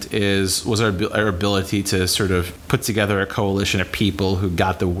accomplishment was our ability to sort of put together a coalition of people who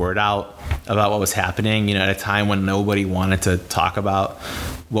got the word out about what was happening, at a time when nobody wanted to talk about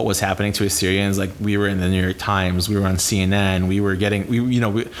what was happening to Assyrians. Like, we were in the New York Times, we were on CNN,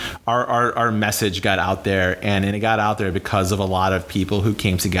 our message got out there, and it got out there because of a lot of people who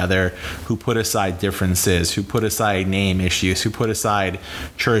came together, who put aside differences, who put aside name issues, who put aside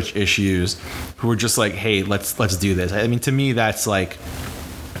church issues, who were just like, hey, let's do this. I mean, to me, that's like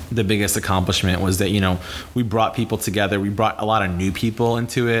the biggest accomplishment, was that, we brought people together. We brought a lot of new people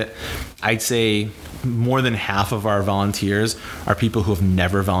into it. I'd say more than half of our volunteers are people who have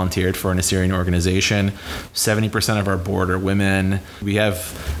never volunteered for an Assyrian organization. 70% of our board are women. We have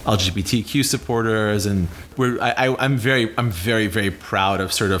LGBTQ supporters, and I'm very, very proud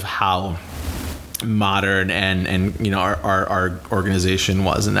of sort of how modern and our organization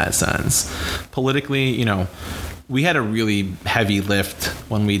was in that sense. Politically, we had a really heavy lift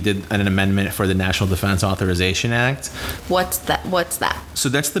when we did an amendment for the National Defense Authorization Act. What's that? So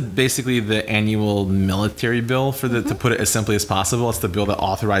that's basically the annual military bill to put it as simply as possible. It's the bill that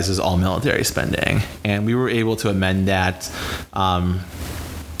authorizes all military spending. And we were able to amend that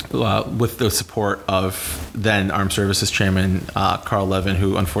with the support of then Armed Services Chairman Carl Levin,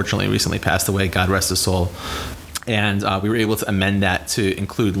 who unfortunately recently passed away, God rest his soul. And we were able to amend that to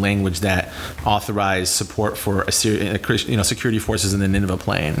include language that authorized support for security forces in the Nineveh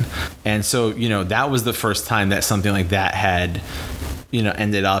Plain. And so, that was the first time that something like that had,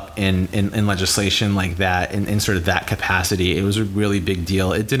 ended up in legislation like that, in sort of that capacity. It was a really big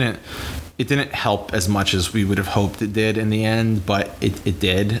deal. It didn't help as much as we would have hoped it did in the end, but it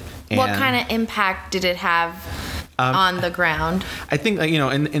did. And what kind of impact did it have on the ground? I think,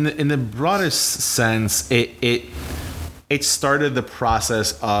 in the broadest sense, it started the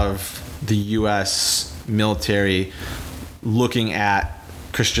process of the U.S. military looking at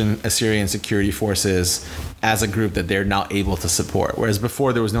Christian Assyrian security forces as a group that they're now able to support. Whereas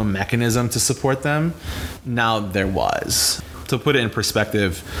before there was no mechanism to support them, now there was. To put it in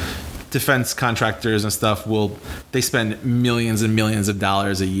perspective, defense contractors and stuff they spend millions and millions of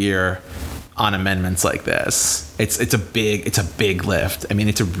dollars a year on amendments like this. It's a big lift. I mean,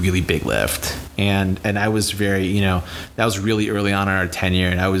 it's a really big lift. And I was very, that was really early on in our tenure,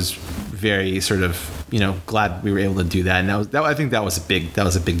 and I was very sort of, glad we were able to do that. And I think that was a big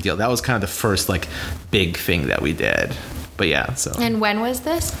deal. That was kind of the first like big thing that we did. But yeah, so. And when was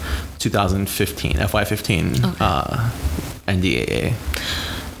this? 2015, FY15, okay. NDAA.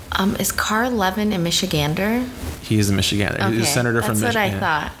 Is Carl Levin a Michigander? He is a Michigander. Okay. He's a senator from Michigan. That's what I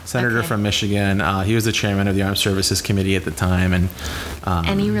thought. Senator from Michigan. He was the chairman of the Armed Services Committee at the time. And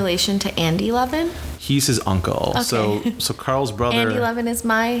any relation to Andy Levin? He's his uncle. Okay. So Carl's brother. Andy Levin is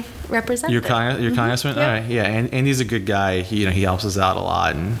my representative. Your congressman? Yep. All right. Yeah. And Andy's a good guy. He helps us out a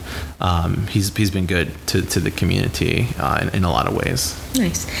lot, and he's been good to the community in a lot of ways.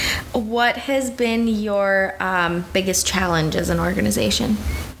 Nice. What has been your biggest challenge as an organization?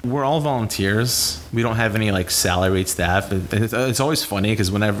 We're all volunteers. We don't have any like salaried staff. It's always funny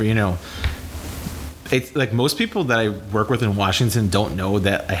because whenever it's like most people that I work with in Washington don't know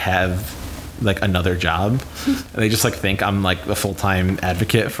that I have like another job. They just like think I'm like a full-time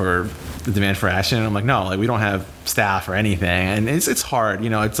advocate for the Demand for Action, and I'm like, no, like we don't have staff or anything, and it's hard.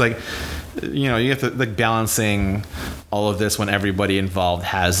 It's like you have to like balancing all of this when everybody involved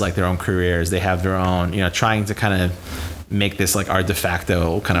has like their own careers. They have their own trying to kind of make this like our de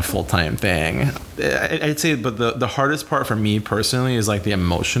facto kind of full-time thing. I'd say, but the hardest part for me personally is like the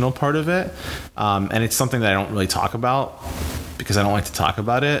emotional part of it, and it's something that I don't really talk about because I don't like to talk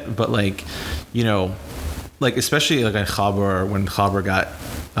about it. But like like especially like at Khabur, when Khabur got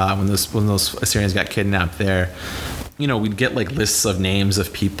when those Assyrians got kidnapped there, we'd get like lists of names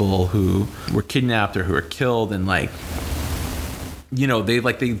of people who were kidnapped or who were killed, and like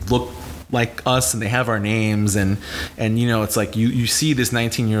they look like us and they have our names, and it's like you see this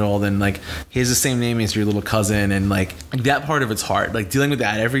 19-year-old and like he has the same name as your little cousin, and like that part of it's hard. Like dealing with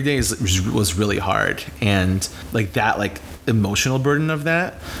that every day was really hard, and like that like emotional burden of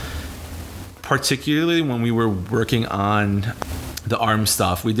that, particularly when we were working on the arms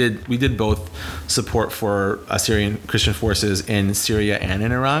stuff. We did both support for Assyrian Christian forces in Syria and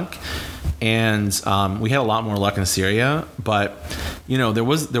in Iraq, and we had a lot more luck in Syria. But there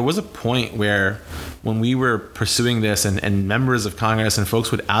was a point where when we were pursuing this, and members of Congress and folks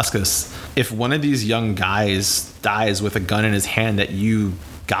would ask us, if one of these young guys dies with a gun in his hand that you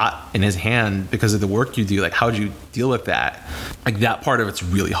got in his hand because of the work you do, like how do you deal with that? Like that part of it's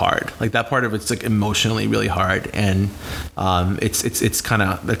really hard. Like that part of it's like emotionally really hard, and it's kind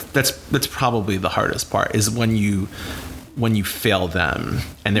of that's probably the hardest part, is when you fail them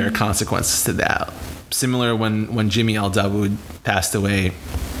and there are consequences to that. Similar when Jimmy Al Dawood passed away.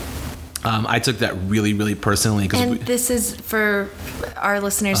 I took that really, really personally. This is, for our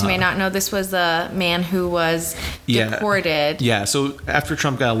listeners who may not know, this was a man who was deported. Yeah, so after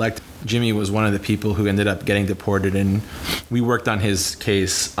Trump got elected, Jimmy was one of the people who ended up getting deported, and we worked on his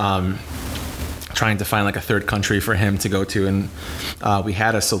case, trying to find like a third country for him to go to, and we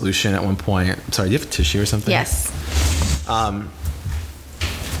had a solution at one point. Sorry, do you have a tissue or something? Yes.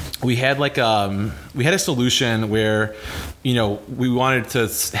 We had a solution where, we wanted to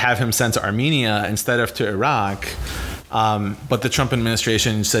have him sent to Armenia instead of to Iraq, but the Trump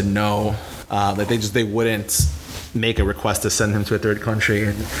administration said no, that they wouldn't make a request to send him to a third country.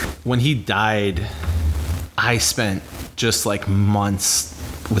 And when he died, I spent just like months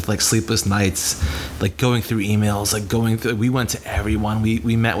with like sleepless nights, like going through emails, we went to everyone,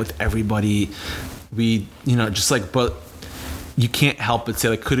 we met with everybody, but you can't help but say,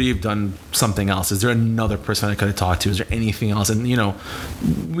 like, could he have done something else? Is there another person I could have talked to? Is there anything else? And,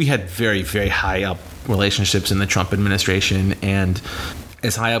 we had very, very high up relationships in the Trump administration. And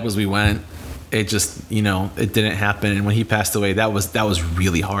as high up as we went, it just, it didn't happen. And when he passed away, that was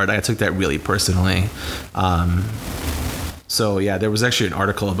really hard. I took that really personally. So yeah, there was actually an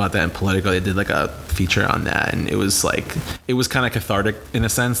article about that in Politico. They did like a feature on that, and it was kind of cathartic in a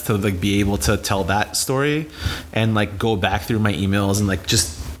sense to like be able to tell that story and like go back through my emails and like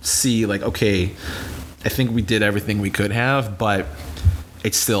just see like, okay, I think we did everything we could have, but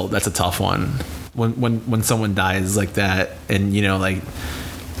it's still, that's a tough one when someone dies like that, and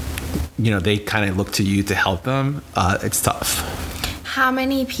they kind of look to you to help them. It's tough. How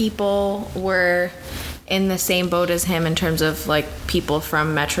many people were in the same boat as him in terms of like people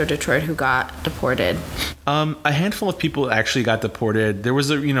from Metro Detroit who got deported? A handful of people actually got deported. There was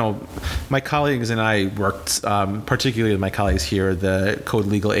my colleagues and I worked, particularly my colleagues here, the Code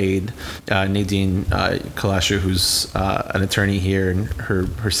Legal Aid, Nadine Kalasha, who's an attorney here, and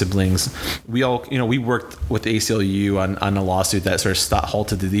her siblings. We all, we worked with the ACLU on a lawsuit that sort of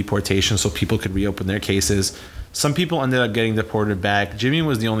halted the deportation so people could reopen their cases. Some people ended up getting deported back. Jimmy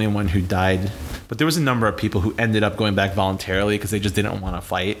was the only one who died, but there was a number of people who ended up going back voluntarily because they just didn't want to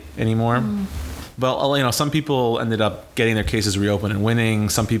fight anymore. But some people ended up getting their cases reopened and winning.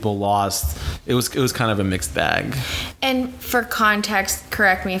 Some people lost. It was kind of a mixed bag. And for context,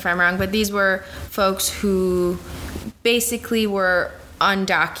 correct me if I'm wrong, but these were folks who basically were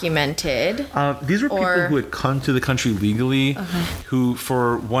undocumented. These were people who had come to the country legally, who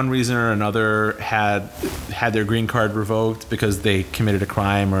for one reason or another had their green card revoked because they committed a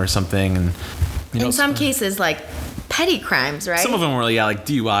crime or something. And in some cases, like petty crimes, right? Some of them were like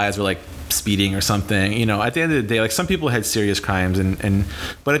DUIs or like speeding or something. At the end of the day, like some people had serious crimes,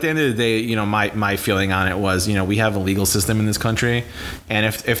 but at the end of the day, my feeling on it was, we have a legal system in this country, and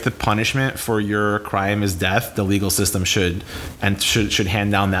if the punishment for your crime is death, the legal system should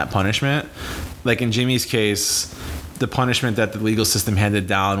hand down that punishment. Like in Jimmy's case, the punishment that the legal system handed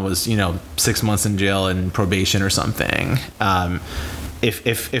down was 6 months in jail and probation or something. If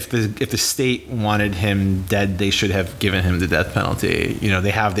the state wanted him dead, they should have given him the death penalty. They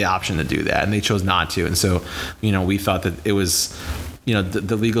have the option to do that, and they chose not to. And so, we thought that it was,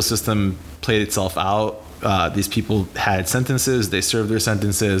 the legal system played itself out. These people had sentences. They served their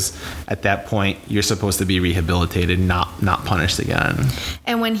sentences. At that point, you're supposed to be rehabilitated, not punished again.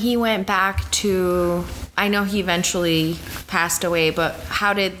 And when he went back to, I know he eventually passed away, but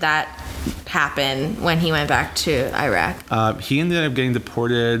how did that happen when he went back to Iraq? He ended up getting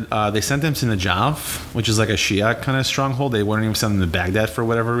deported. They sent him to Najaf, which is like a Shia kind of stronghold. They wouldn't even send him to Baghdad for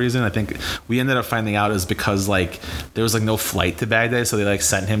whatever reason. I think we ended up finding out is because there was no flight to Baghdad, so they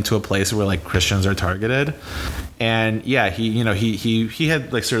sent him to a place where Christians are targeted. And yeah, he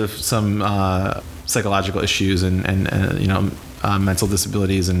had sort of some psychological issues and mental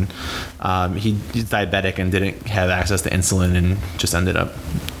disabilities, and he's diabetic and didn't have access to insulin and just ended up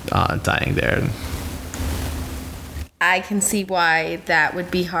dying there. I can see why that would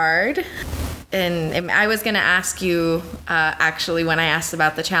be hard. And I was going to ask you, actually, when I asked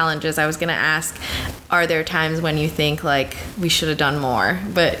about the challenges, I was going to ask, are there times when you think we should have done more?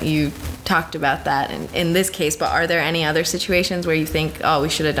 But you talked about that in this case, but are there any other situations where you think, we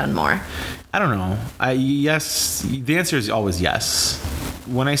should have done more? I don't know. Yes. The answer is always yes.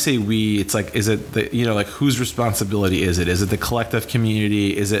 When I say we, it's is it whose responsibility is it? Is it the collective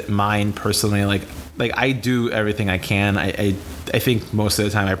community? Is it mine personally? I do everything I can. I think most of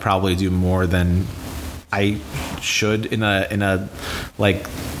the time I probably do more than I should in a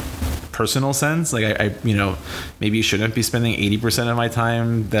personal sense. I maybe you shouldn't be spending 80% of my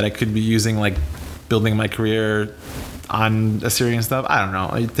time that I could be using building my career on Assyrian stuff. I don't know.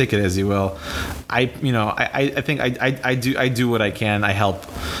 I take it as you will. I think I do what I can. I help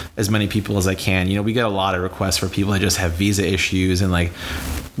as many people as I can. We get a lot of requests for people that just have visa issues, and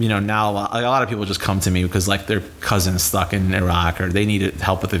now a lot of people just come to me because their cousin's stuck in Iraq, or they need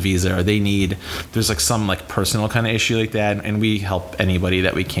help with a visa, or there's some personal kind of issue like that, and we help anybody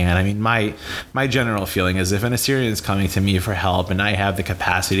that we can. I mean, my general feeling is if an Assyrian is coming to me for help and I have the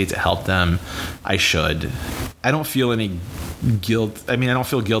capacity to help them, I should. I don't feel any guilt. I mean, I don't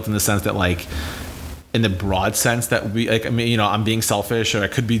feel guilt in the sense that in the broad sense that I'm being selfish or I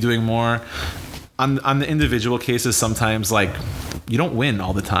could be doing more. On the individual cases, sometimes you don't win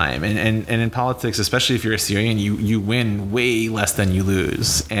all the time, and in politics, especially if you're a Syrian, you win way less than you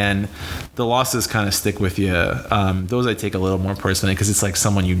lose, and the losses kind of stick with you. Those I take a little more personally because it's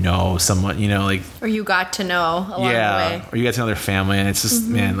someone or you got to know along the way, or you get to know their family, and it's just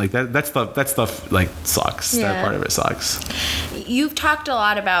man, that stuff sucks. Yeah. That part of it sucks. You've talked a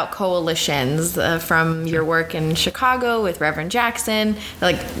lot about coalitions from your work in Chicago with Reverend Jackson.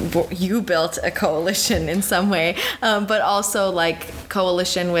 You built a coalition in some way, but also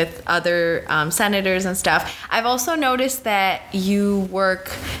coalition with other senators and stuff. I've also noticed that you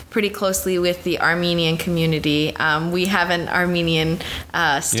work pretty closely with the Armenian community. We have an Armenian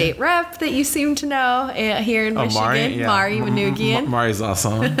state rep that you seem to know here in Michigan, Mari Manoukian. Mari's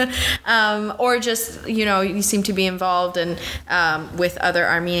awesome. Or just, you seem to be involved in with other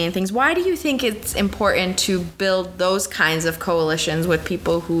Armenian things. Why do you think it's important to build those kinds of coalitions with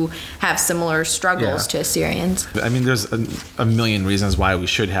people who have similar struggles to Assyrians? I mean, there's a million million reasons why we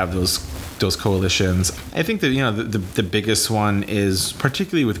should have those coalitions. I think that, you know, the biggest one is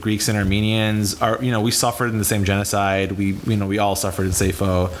particularly with Greeks and Armenians are, you know, we suffered in the same genocide. We all suffered in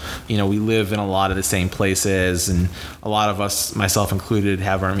Saipho. You know, we live in a lot of the same places, and a lot of us, myself included,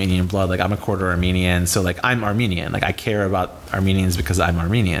 have Armenian blood. Like, I'm a quarter Armenian, so like I'm Armenian. Like, I care about Armenians because I'm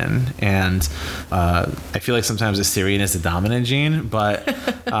Armenian, and I feel like sometimes Assyrian is the dominant gene, but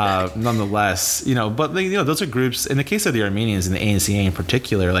nonetheless, you know, but you know, those are groups. In the case of the Armenians and the ANCA in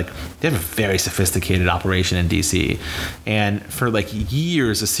particular, like, they have a very sophisticated operation in DC, and for like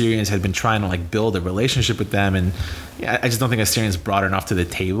years Assyrians had been trying to like build a relationship with them, and I just don't think Assyrians brought enough to the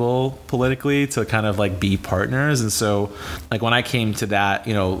table politically to kind of like be partners. And so like when I came to that,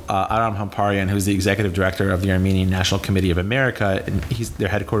 you know, Aram Hamparian, who's the executive director of the Armenian National Committee of America, and they're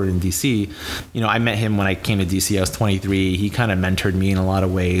headquartered in DC, you know, I met him when I came to DC. I was 23. He kind of mentored me in a lot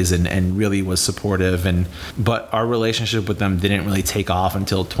of ways and really was supportive, but our relationship with them didn't really take off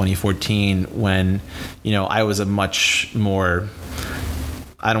until 2014, when, you know, I was a much more,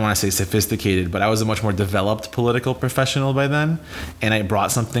 I don't want to say sophisticated, but I was a much more developed political professional by then, and I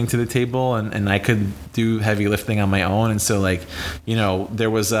brought something to the table, and I could do heavy lifting on my own. And so, like, you know, there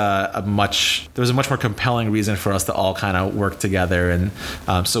was a much more compelling reason for us to all kind of work together. And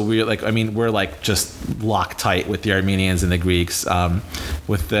so we're like just locked tight with the Armenians and the Greeks,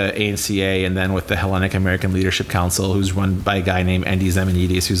 with the ANCA, and then with the Hellenic American Leadership Council, who's run by a guy named Andy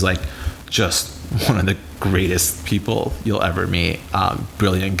Zemenides, who's like just one of the greatest people you'll ever meet.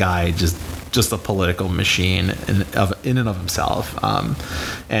 Brilliant guy, just a political machine in and of himself.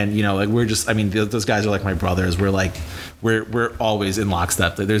 And you know, like, we're just, I mean, those guys are like my brothers. We're always in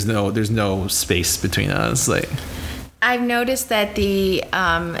lockstep. There's no space between us. Like, I've noticed that the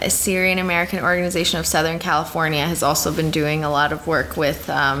Assyrian American Organization of Southern California has also been doing a lot of work with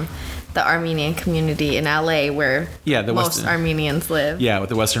the Armenian community in LA, where most Armenians live. Yeah, with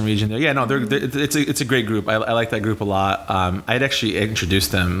the Western region there. Yeah, no, it's a great group. I like that group a lot. I'd actually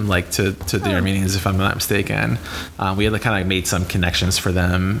introduced them like to the Armenians, if I'm not mistaken. We had kind of made some connections for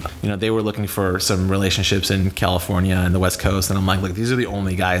them. You know, they were looking for some relationships in California and the West Coast, and I'm like, look, these are the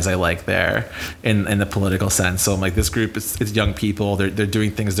only guys I like there in the political sense. So I'm like, this group, it's young people. They're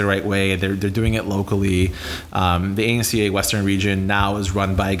doing things the right way. They're doing it locally. The ANCA Western region now is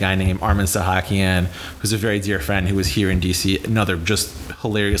run by a guy named Armin Sahakian, who's a very dear friend who was here in DC, another just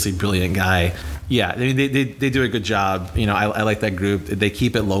hilariously brilliant guy. Yeah, I mean, they do a good job. You know, I like that group. They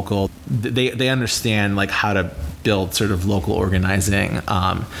keep it local. They understand like how to build sort of local organizing.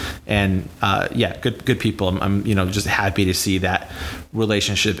 Good people. I'm you know, just happy to see that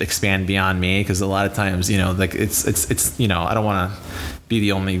relationship expand beyond me, because a lot of times, you know, like it's you know, I don't want to be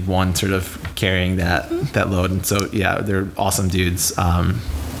the only one sort of carrying that load. And so yeah, they're awesome dudes.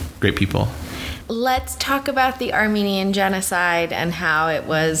 Great people. Let's talk about the Armenian genocide and how it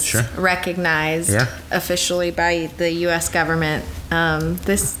was recognized officially by the U.S. government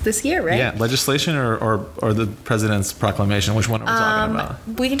this year, right? Yeah, legislation or the president's proclamation. Which one are we talking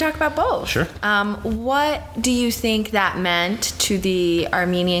about? We can talk about both. Sure. What do you think that meant to the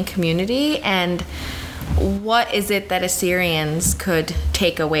Armenian community, and what is it that Assyrians could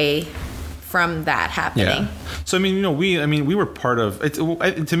take away from that happening? Yeah. So I mean, you know, we were part of it.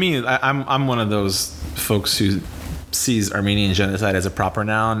 To me, I'm one of those folks who sees Armenian genocide as a proper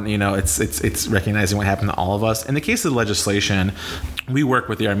noun. You know, it's recognizing what happened to all of us. In the case of the legislation, we work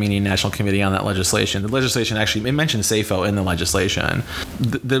with the Armenian National Committee on that legislation. The legislation actually, it mentioned Saipho in the legislation.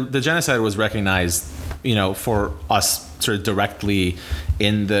 The genocide was recognized, you know, for us sort of directly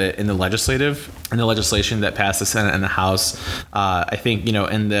in the legislation that passed the Senate and the House. I think, you know,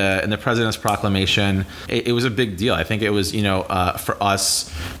 in the president's proclamation, it was a big deal. I think it was, you know, for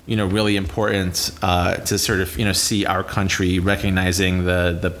us, you know, really important to sort of, you know, see our country recognizing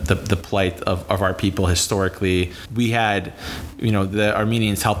the plight of our people historically. We had, you know, the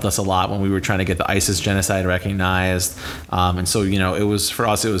Armenians helped us a lot when we were trying to get the ISIS genocide recognized. And so, you know, it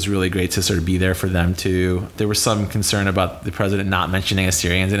was really great to sort of be there for them too. There was some concern about the president not mentioning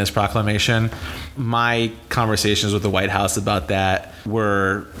Assyrians in his proclamation. My conversations with the White House about that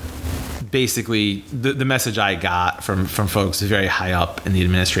were basically the message I got from folks very high up in the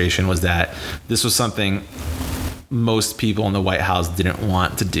administration was that this was something most people in the White House didn't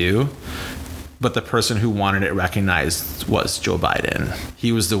want to do, but the person who wanted it recognized was Joe Biden.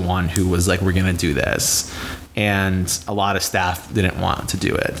 He was the one who was like, we're going to do this. And a lot of staff didn't want to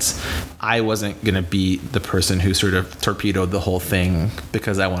do it. I wasn't going to be the person who sort of torpedoed the whole thing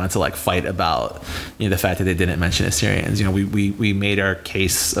because I wanted to like fight about, you know, the fact that they didn't mention Assyrians. You know, we made our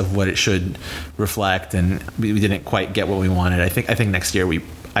case of what it should reflect, and we didn't quite get what we wanted. I think next year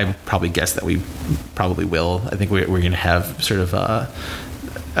I probably guess that we probably will. I think we're going to have sort of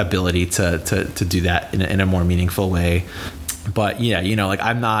ability to do that in a more meaningful way. But yeah, like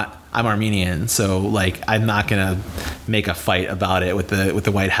I'm Armenian, so like I'm not gonna make a fight about it with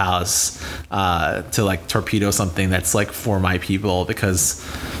the White House to like torpedo something that's like for my people, because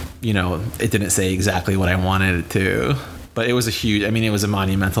it didn't say exactly what I wanted it to. But it was it was a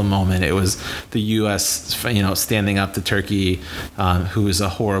monumental moment. It was the U.S., standing up to Turkey, who is a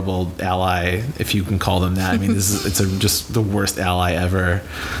horrible ally, if you can call them that. I mean, it's just the worst ally ever.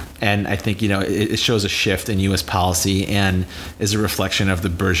 And I think, it shows a shift in U.S. policy and is a reflection of the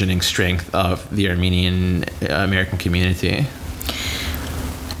burgeoning strength of the Armenian American community.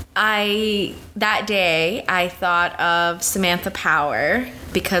 That day, I thought of Samantha Power,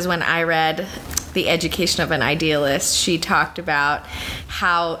 because when I read The Education of an Idealist, she talked about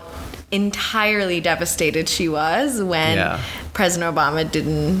how entirely devastated she was when President Obama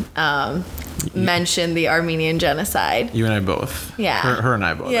didn't mention the Armenian genocide. You and I both. Yeah. Her and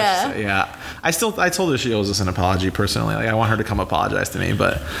I both. Yeah. Yeah. I told her she owes us an apology personally. Like, I want her to come apologize to me,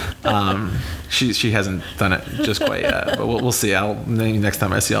 but she hasn't done it just quite yet. But we'll see. Next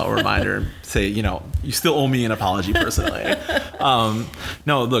time I see her, I'll remind her. Say, you still owe me an apology personally.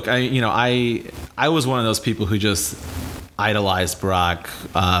 No, look, I was one of those people who just idolized Barack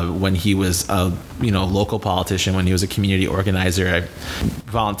when he was a local politician, when he was a community organizer. I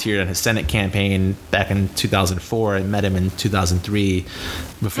volunteered on his Senate campaign back in 2004. I met him in 2003.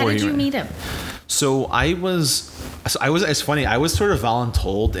 How did you meet him? So it's funny. I was sort of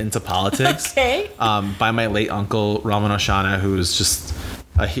voluntold into politics by my late uncle Raman Oshana, who was just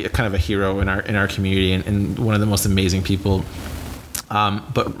kind of a hero in our community and one of the most amazing people.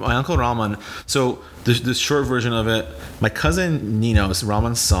 But my uncle Raman, so the short version of it, my cousin Ninos,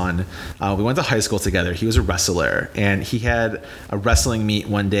 Raman's son, we went to high school together. He was a wrestler, and he had a wrestling meet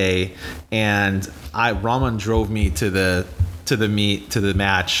one day, and Raman drove me to the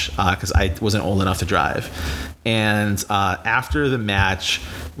match because I wasn't old enough to drive. And after the match,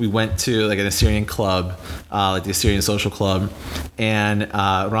 we went to like an Assyrian club, like the Assyrian Social Club, and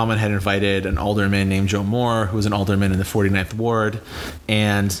Raman had invited an alderman named Joe Moore, who was an alderman in the 49th Ward.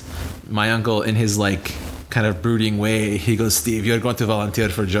 And my uncle, in his like kind of brooding way, he goes, "Steve, you're going to volunteer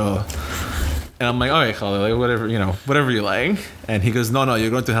for Joe." And I'm like, "All right, Khalid, like whatever you like." And he goes, No, you're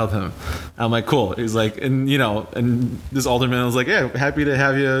going to help him. I'm like, "Cool." He's like, and this alderman was like, "Yeah, happy to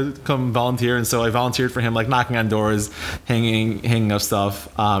have you come volunteer." And so I volunteered for him, like knocking on doors, hanging up stuff.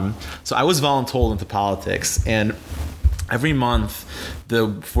 So I was voluntold into politics, and every month the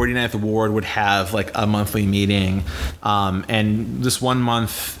 49th Ward would have like a monthly meeting, and this one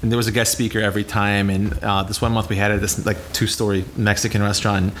month, and there was a guest speaker every time, and this one month we had at this like 2-story Mexican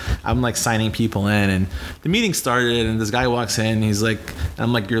restaurant. I'm like signing people in, and the meeting started, and this guy walks in, he's like, and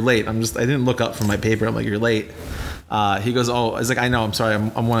I'm like, "You're late." I didn't look up from my paper. I'm like, "You're late." He goes, "Oh," I was like, "I know, I'm sorry,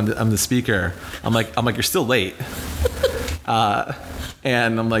 I'm the speaker." I'm like, "You're still late."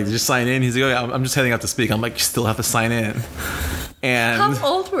 And I'm like, "Just sign in." He's like, "Oh, yeah, I'm just heading out to speak." I'm like, "You still have to sign in." And how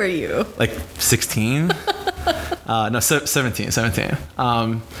old were you? Like 16? No, 17.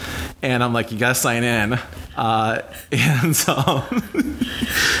 And I'm like, "You gotta sign in." And so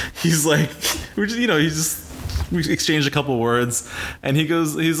he's like, we exchanged a couple words, and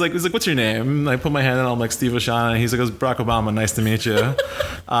he's like, "What's your name?" And I put my hand on, I'm like, "Steve Oshana." He's like, "Barack Obama, nice to meet you."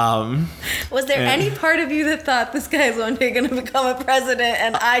 Was there any part of you that thought this guy's one day going to become a president,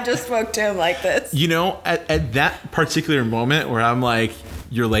 and I just spoke to him like this? At that particular moment where I'm like,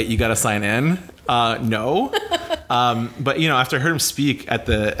 "You're late, you got to sign in." No. But after I heard him speak at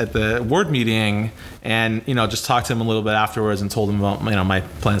the ward meeting, and just talked to him a little bit afterwards and told him about my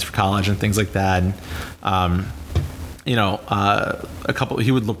plans for college and things like that, and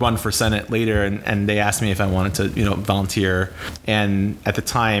he would run for Senate later, and they asked me if I wanted to volunteer. And at the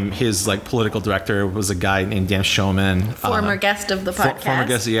time, his like political director was a guy named Dan Shulman, former guest of the podcast. Former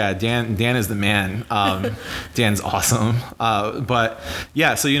guest, yeah. Dan is the man. Dan's awesome. But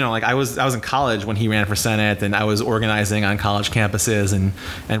yeah, so like I was in college when he ran for Senate, and I was organizing on college campuses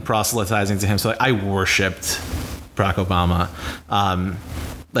and proselytizing to him. So like, I worshipped Barack Obama.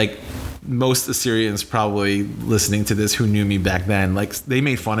 Like most Assyrians probably listening to this who knew me back then, like they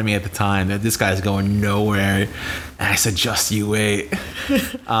made fun of me at the time that this guy's going nowhere, and I said, "Just you wait."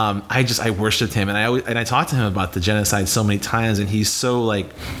 I worshipped him, and I talked to him about the genocide so many times, and he's so like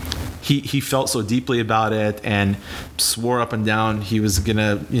he felt so deeply about it and swore up and down he was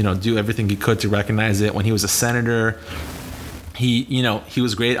gonna do everything he could to recognize it. When he was a senator, he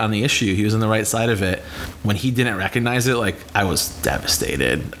was great on the issue. He was on the right side of it. When he didn't recognize it, like, I was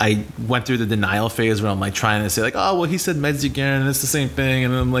devastated. I went through the denial phase where I'm like trying to say like, oh, well, he said Medzigan and it's the same thing.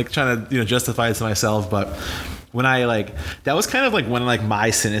 And I'm like trying to, justify it to myself. But when I that was kind of like when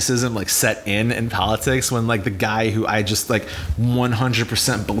my cynicism set in politics, when the guy who I just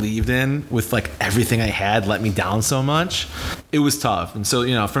 100% believed in with everything I had let me down so much. It was tough. And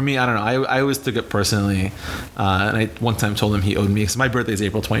so, for me, I don't know, I always took it personally. And I one time told him he owed me, because my birthday is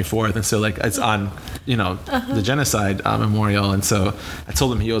April 24th. And so it's on, the genocide memorial. And so I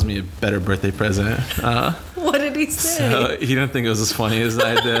told him he owes me a better birthday present. What did he say? So he didn't think it was as funny as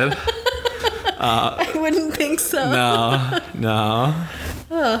I did. I wouldn't think so. No.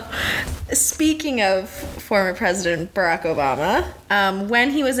 Oh. Speaking of former President Barack Obama, when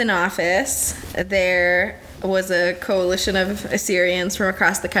he was in office, there was a coalition of Assyrians from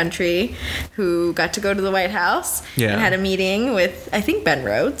across the country who got to go to the White House and had a meeting with, I think, Ben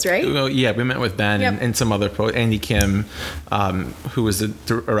Rhodes, right? Well, yeah, we met with Ben and some other Andy Kim, who was the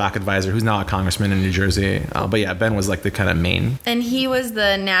Iraq advisor, who's now a congressman in New Jersey. But yeah, Ben was the kind of main. And he was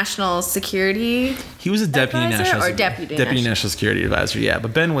the national security. He was a deputy deputy national security advisor. Yeah,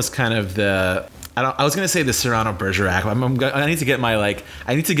 but Ben was kind of the. I was gonna say the Cyrano Bergerac. I need to get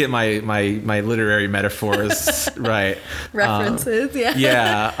my literary metaphors right. References,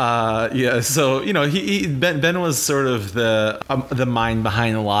 Yeah. So Ben was sort of the mind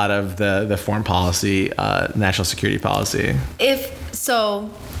behind a lot of the foreign policy, national security policy.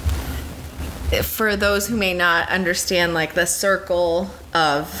 For those who may not understand, the circle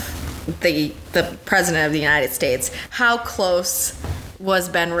of the president of the United States, how close was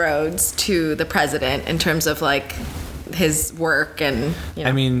Ben Rhodes to the president in terms of his work and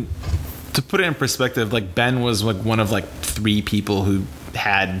I mean, to put it in perspective, Ben was one of 3 people who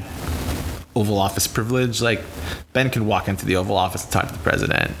had Oval Office privilege. Ben could walk into the Oval Office and talk to the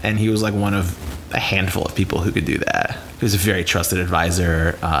president, and he was one of a handful of people who could do that. He was a very trusted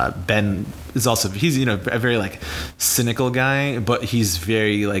advisor. Ben is also, he's a very cynical guy, but he's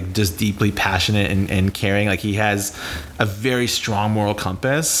very just deeply passionate and caring. He has a very strong moral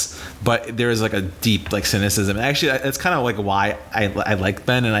compass, but there is a deep cynicism. And actually, that's kind of why I like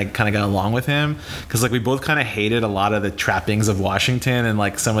Ben and I kind of got along with him, because we both kind of hated a lot of the trappings of Washington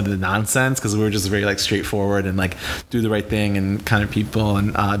and some of the nonsense, because we were just very straightforward and do the right thing and kind of people.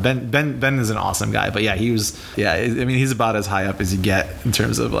 And Ben is an awesome guy, but he's about as high up as you get in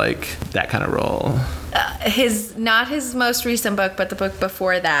terms of that kind of role. Not his most recent book, but the book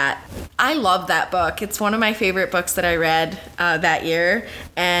before that. I love that book. It's one of my favorite books that I read that year.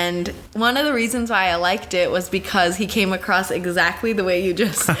 And one of the reasons why I liked it was because he came across exactly the way you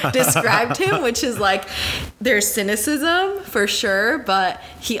just described him, which is there's cynicism for sure, but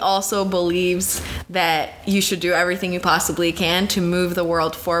he also believes that you should do everything you possibly can to move the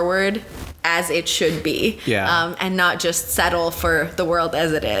world forward as it should be, and not just settle for the world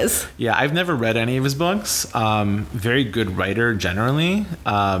as it is. Yeah, I've never read any of his books. Very good writer generally,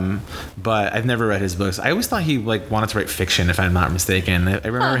 but I've never read his books. I always thought he wanted to write fiction, if I'm not mistaken. I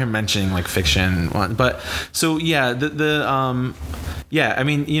remember him mentioning fiction, but so yeah, I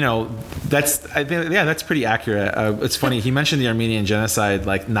mean, that's pretty accurate. It's funny, he mentioned the Armenian genocide,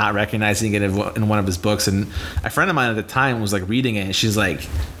 not recognizing it in one of his books, and a friend of mine at the time was reading it, and she's like,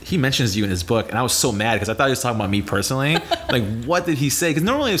 he mentions you in his book, and I was so mad because I thought he was talking about me personally. What did he say? Because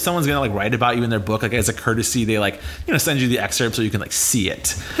normally if someone's gonna write about you in their book, as a courtesy, they send you the excerpt so you can see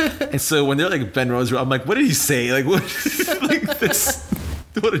it. And so when they're Ben Rhodes, I'm what did he say? What this?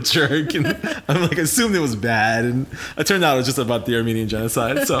 What a jerk. And I'm I assumed it was bad, and it turned out it was just about the Armenian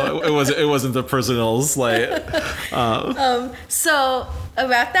genocide, so it wasn't a personal slight. So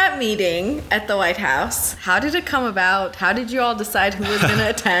about that meeting at the White House, how did it come about? How did you all decide who was going to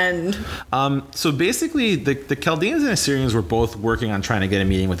attend? So basically, the Chaldeans and Assyrians were both working on trying to get a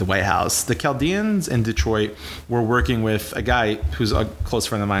meeting with the White House. The Chaldeans in Detroit were working with a guy who's a close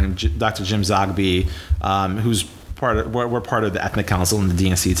friend of mine, Dr. Jim Zogby, who's we're part of the Ethnic Council and the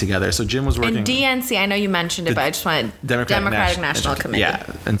DNC together. So Jim was working. And DNC, I know you mentioned it, but I just wanted Democratic National Committee.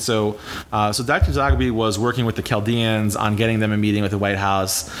 Yeah, and so Dr. Zogby was working with the Chaldeans on getting them a meeting with the White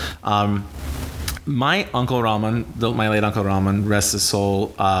House. My uncle Raman, my late uncle Raman, rest his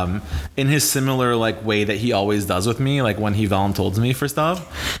soul, in his similar way that he always does with me, when he voluntold me for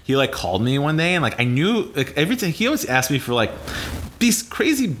stuff, he called me one day, and I knew everything. He always asked me for these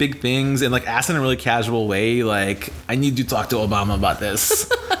crazy big things and asked in a really casual way, I need you to talk to Obama about this.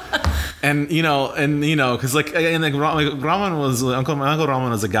 And because Raman was my uncle Raman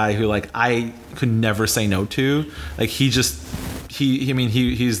was a guy who I could never say no to. He's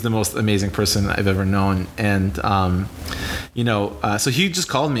the most amazing person I've ever known, and So he just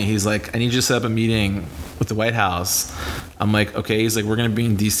called me. He's like, I need you to set up a meeting with the White House. I'm like, okay. He's like, we're going to be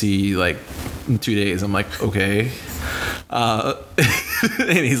in DC like in 2 days. I'm like, okay. And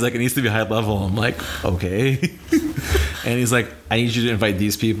he's like, it needs to be high level. I'm like, okay. And he's like, I need you to invite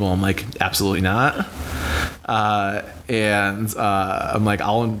these people. I'm like, absolutely not. I'm like,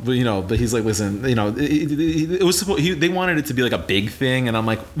 but he's like, listen, it was they wanted it to be like a big thing. And I'm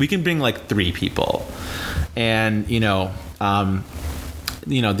like, we can bring like 3 people. And,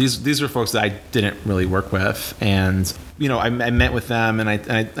 these were folks that I didn't really work with. And, I met with them and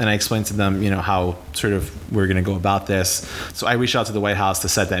I explained to them, how sort of we're going to go about this. So I reached out to the White House to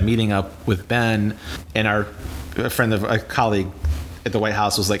set that meeting up with Ben, and a colleague at the White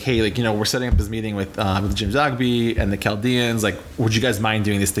House was like, hey, like, we're setting up this meeting with Jim Zogby and the Chaldeans. Like, would you guys mind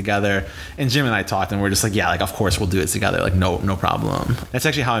doing this together? And Jim and I talked, and we're just like, yeah, like, of course we'll do it together. Like, no problem. That's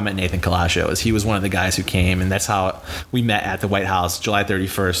actually how I met Nathan Kalasho. He was one of the guys who came, and that's how we met at the White House, July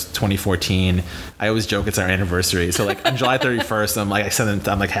 31st, 2014. I always joke it's our anniversary. So like on July 31st, I sent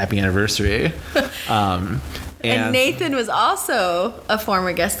him, happy anniversary. And Nathan was also a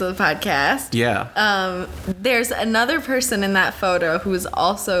former guest of the podcast. Yeah. There's another person in that photo who's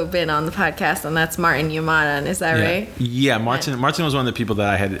also been on the podcast, and that's Martin Yamada. Is that right? Yeah, Martin was one of the people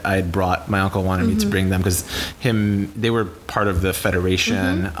that I had brought. My uncle wanted me to bring them because they were part of the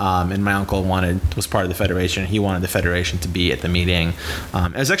Federation, and my uncle was part of the Federation. He wanted the Federation to be at the meeting.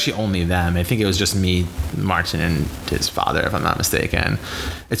 It was actually only them. I think it was just me, Martin, and his father, if I'm not mistaken.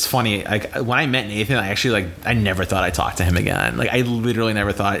 It's funny, like when I met Nathan, I never thought I'd talk to him again. Like, I literally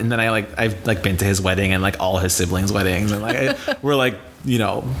never thought. And then I've been to his wedding and like all his siblings' weddings, and we're like,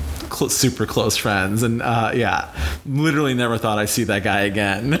 super close friends. And literally never thought I'd see that guy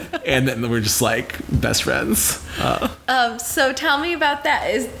again. And then we're just like best friends. So tell me about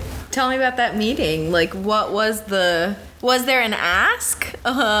that. Tell me about that meeting. Like, what was there an ask?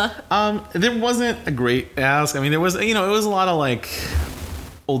 There wasn't a great ask. I mean, there was, it was a lot of like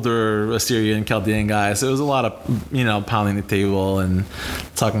older Assyrian Chaldean guys. So it was a lot of, pounding the table and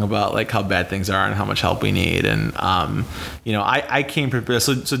talking about like how bad things are and how much help we need. And, I came prepared.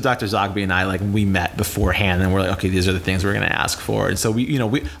 So Dr. Zogby and I, we met beforehand and we're like, okay, these are the things we're going to ask for. And so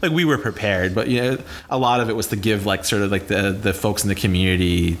we were prepared, but, a lot of it was to give the folks in the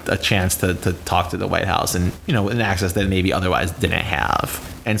community a chance to talk to the White House and, an access that maybe otherwise didn't have.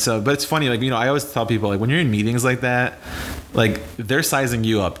 And so, but it's funny, I always tell people, when you're in meetings like that, they're sizing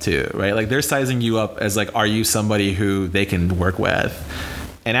you up too, right? They're sizing you up as are you somebody who they can work with?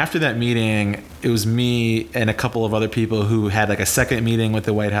 And after that meeting, it was me and a couple of other people who had a second meeting with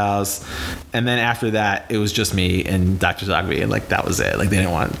the White House. And then after that, it was just me and Dr. Zogby, and that was it. They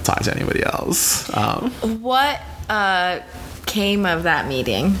didn't want to talk to anybody else. What came of that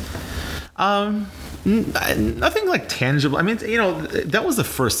meeting? Nothing tangible. I mean, that was the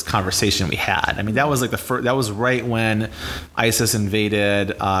first conversation we had. I mean, that was that was right when ISIS invaded.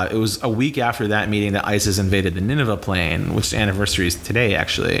 It was a week after that meeting that ISIS invaded the Nineveh plain, which the anniversary is today,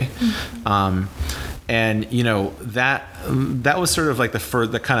 actually. And that was sort of the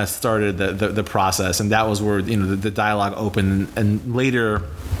first that kind of started the process, and that was where the dialogue opened. And later,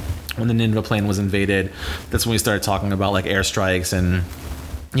 when the Nineveh plain was invaded, that's when we started talking about airstrikes and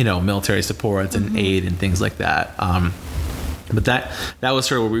military support and aid and things like that. But that was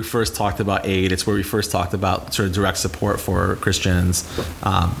sort of where we first talked about aid. It's where we first talked about sort of direct support for Christians,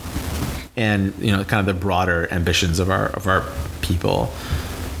 and kind of the broader ambitions of our people.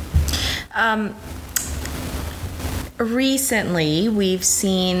 Recently, we've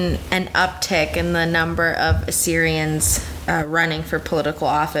seen an uptick in the number of Assyrians running for political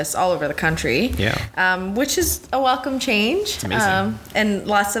office all over the country. Yeah. Which is a welcome change. It's amazing. And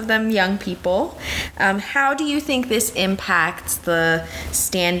lots of them young people. How do you think this impacts the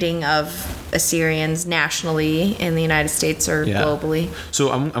standing of Assyrians nationally in the United States or globally? So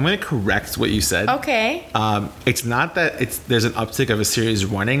I'm going to correct what you said. Okay. It's not that there's an uptick of Assyrians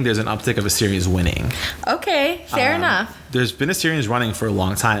running. There's an uptick of Assyrians winning. Okay. Fair enough. There's been Assyrians running for a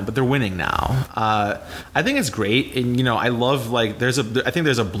long time, but they're winning now. I think it's great. And, I love, I think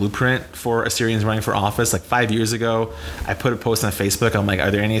there's a blueprint for Assyrians running for office. 5 years ago, I put a post on Facebook. I'm like,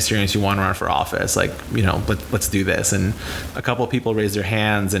 are there any Assyrians who want to run for office? Let's do this. And a couple of people raised their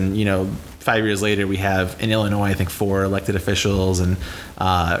hands, and, 5 years later, we have in Illinois, I think 4 elected officials and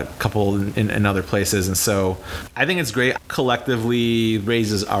a couple in other places. And so I think it's great. Collectively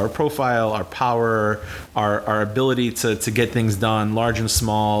raises our profile, our power, our ability to get things done, large and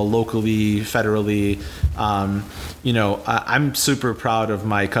small, locally, federally. I'm super proud of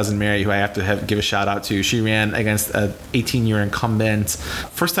my cousin Mary, who I have to give a shout out to. She ran against an 18-year incumbent,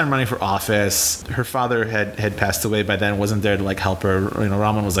 first time running for office. Her father had passed away by then, wasn't there to like help her.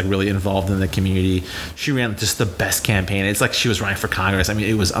 Raman was like really involved in the community. She ran just the best campaign. It's like she was running for Congress. I mean,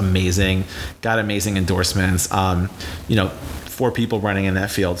 it was amazing. Got amazing endorsements. 4 people running in that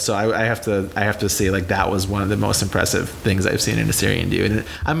field. So I have to say like that was one of the most impressive things I've seen an Assyrian do. And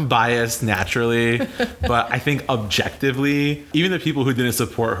I'm biased naturally, but I think objectively, even the people who didn't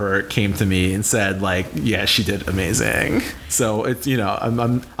support her came to me and said like, yeah, she did amazing. So it's,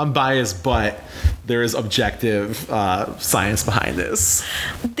 I'm biased, but there is objective science behind this.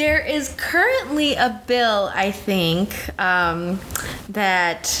 There is currently a bill, I think,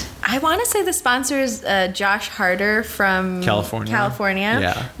 that I want to say the sponsor is Josh Harder from California.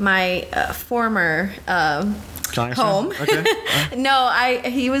 Yeah. My former home. Okay. No,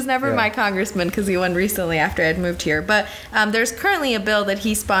 he was never my congressman because he won recently after I'd moved here. But there's currently a bill that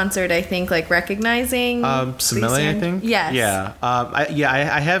he sponsored, I think, like recognizing Semele, I think. Yes. Yeah.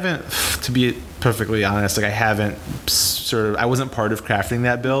 I haven't, to be perfectly honest, like I wasn't part of crafting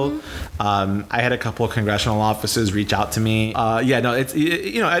that bill. Mm-hmm. I had a couple of congressional offices reach out to me. It's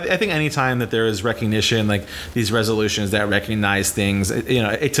I think anytime that there is recognition, like these resolutions that recognize things,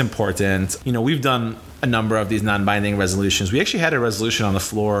 it's important. We've done a number of these non-binding resolutions. We actually had a resolution on the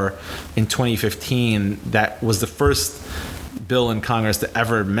floor in 2015 that was the first bill in Congress to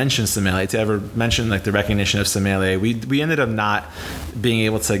ever mention Semele, to ever mention like the recognition of Semele. We ended up not being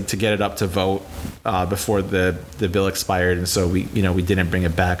able to get it up to vote before the bill expired, and so we didn't bring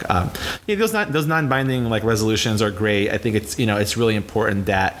it back. Those non-binding like resolutions are great. I think it's really important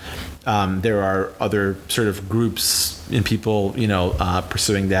that there are other sort of groups and people,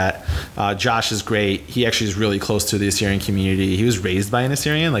 pursuing that. Josh is great. He actually is really close to the Assyrian community. He was raised by an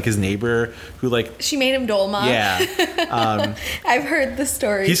Assyrian, like his neighbor who like... She made him dolma. Yeah. I've heard the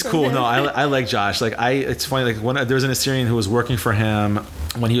story. He's cool. Him. No, I like Josh. Like it's funny, like there was an Assyrian who was working for him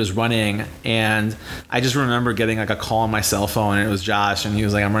when he was running, and I just remember getting like a call on my cell phone, and it was Josh, and he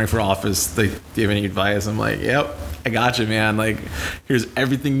was like, I'm running for office. Like, do you have any advice? I'm like, yep. I got you, man. Like, here's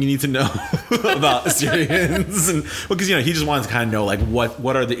everything you need to know about Assyrians, and because he just wanted to kind of know like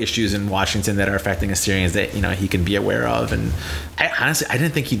what are the issues in Washington that are affecting Assyrians that he can be aware of. And I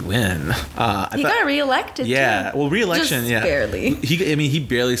didn't think he'd win. He got reelected. Yeah, well, reelection, just barely. He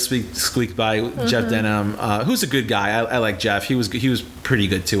barely squeaked by Jeff Denham, who's a good guy. I like Jeff. He was pretty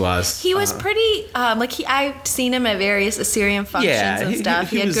good to us. He was pretty I've seen him at various Assyrian functions and stuff.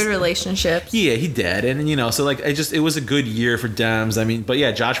 He had good relationships. Yeah, he did, and so like it was a good year for Dems. I mean, but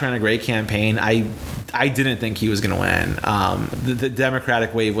yeah, Josh ran a great campaign. I didn't think he was going to win. The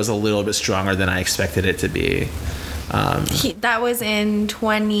Democratic wave was a little bit stronger than I expected it to be. That was in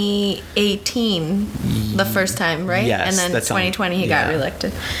 2018, the first time, right? Yes. And then 2020 he got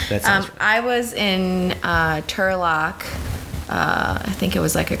reelected. I was in Turlock. I think it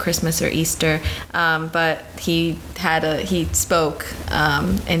was like a Christmas or Easter, but he spoke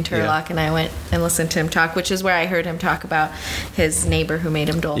in Turlock, and I went and listened to him talk, which is where I heard him talk about his neighbor who made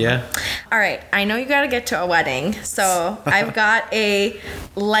him dolma. Yeah. All right, I know you got to get to a wedding, so I've got a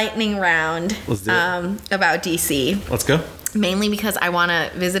lightning round about DC. Let's go. Mainly because I want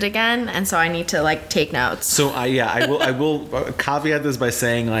to visit again, and so I need to like take notes. So I will caveat this by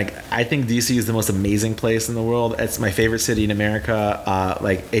saying like I think DC is the most amazing place in the world. It's my favorite city in America.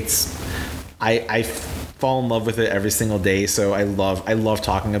 I fall in love with it every single day. So I love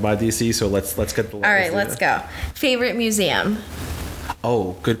talking about DC. So let's get the. All right, let's go. Favorite museum?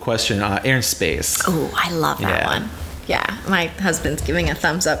 Oh, good question. Air and Space. Oh, I love that one. Yeah, my husband's giving a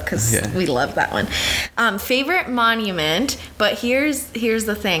thumbs up because we love that one. Favorite monument, but here's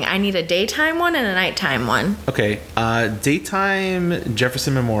the thing. I need a daytime one and a nighttime one. Okay. Daytime,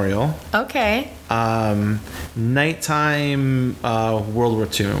 Jefferson Memorial. Okay. Nighttime, World War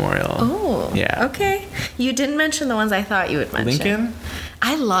II Memorial. Oh. Yeah. Okay. You didn't mention the ones I thought you would mention. Lincoln?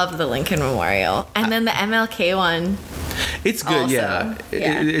 I love the Lincoln Memorial. And then the MLK one. It's good, also.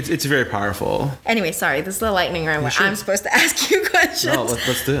 Yeah. It's very powerful. Anyway, sorry, this is the lightning round where I'm supposed to ask you questions. No,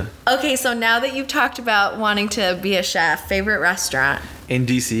 let's do it. Okay, so now that you've talked about wanting to be a chef, favorite restaurant? In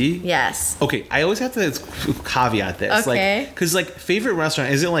DC? Yes. Okay, I always have to caveat this. Okay. Because, favorite restaurant,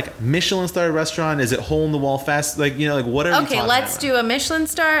 is it, Michelin star restaurant? Is it hole in the wall fast? What are we talking about? Okay, let's do a Michelin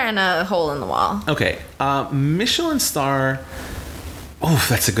star and a hole in the wall. Okay. Michelin star... Oh,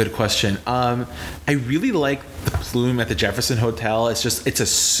 that's a good question. I really like the Plume at the Jefferson Hotel. It's a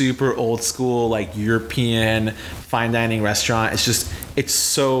super old school, like European fine dining restaurant. It's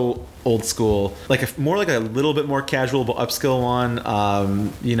so old school, like more like a little bit more casual but upscale one.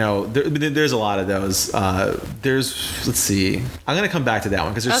 There's a lot of those. Let's see. I'm gonna come back to that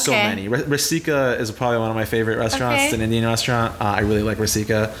one because there's so many. Rasika is probably one of my favorite restaurants. It's an Indian restaurant. I really like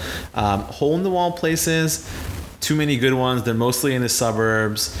Rasika. Hole in the wall places. Too many good ones. They're mostly in the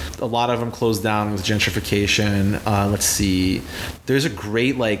suburbs. A lot of them closed down with gentrification. Let's see. There's a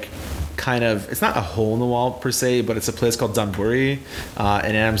great it's not a hole in the wall per se, but it's a place called Donburi in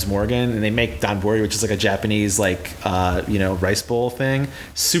Adams Morgan, and they make donburi, which is like a Japanese rice bowl thing.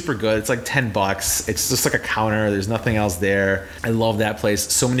 Super good. It's like $10. It's just like a counter. There's nothing else there. I love that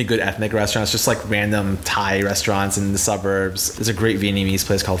place. So many good ethnic restaurants, just like random Thai restaurants in the suburbs. There's a great Vietnamese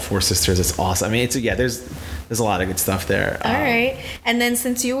place called Four Sisters. It's awesome. I mean, there's a lot of good stuff there. All right. And then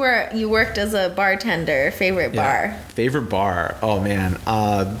since you worked as a bartender, favorite bar? Favorite bar. Oh man.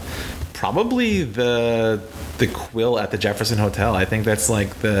 Probably the Quill at the Jefferson Hotel. I think that's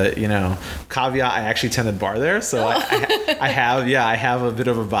like the, caveat. I actually tended bar there, so I have a bit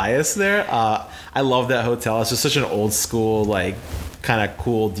of a bias there. I love that hotel. It's just such an old school, kind of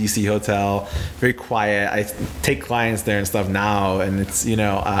cool DC hotel, very quiet. I take clients there and stuff now, and it's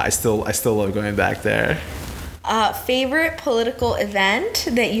I still love going back there. Favorite political event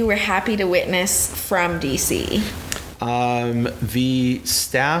that you were happy to witness from DC? The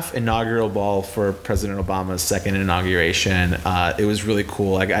staff inaugural ball for President Obama's second inauguration. It was really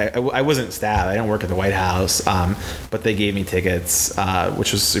cool. I wasn't staff. I didn't work at the White House, but they gave me tickets,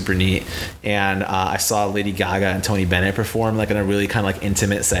 which was super neat. And I saw Lady Gaga and Tony Bennett perform in a really kind of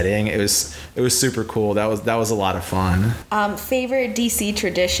intimate setting. It was super cool. That was a lot of fun. Favorite DC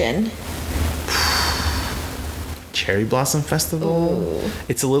tradition? Cherry Blossom Festival. Ooh.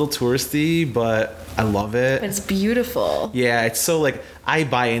 It's a little touristy, but I love it. It's beautiful. Yeah, it's so I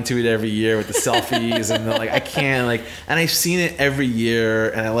buy into it every year with the selfies and I can't and I've seen it every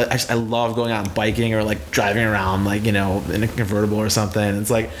year, and I love going out and biking or driving around in a convertible or something.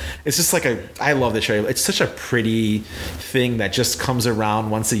 It's just I love the cherry. It's such a pretty thing that just comes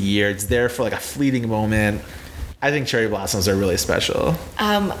around once a year. It's there for a fleeting moment. I think cherry blossoms are really special.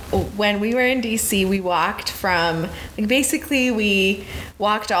 When we were in DC, we walked from we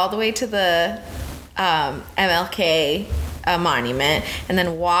walked all the way to the MLK monument, and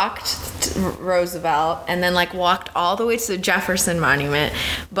then walked to Roosevelt, and then walked all the way to the Jefferson monument.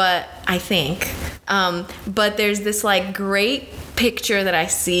 But there's this great picture that I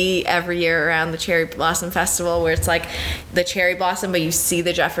see every year around the Cherry Blossom Festival where it's the cherry blossom, but you see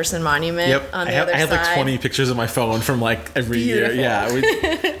the Jefferson Monument on the other side. I have 20 pictures on my phone from every year. Yeah,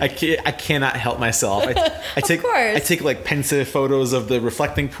 I cannot help myself. I take pensive photos of the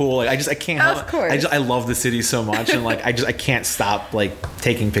reflecting pool. I can't help. Of course. I love the city so much, and I can't stop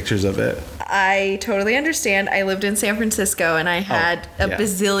taking pictures of it. I totally understand. I lived in San Francisco, and I had a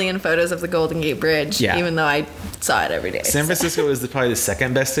bazillion photos of the Golden Gate Bridge, even though I saw it every day. San Francisco is probably the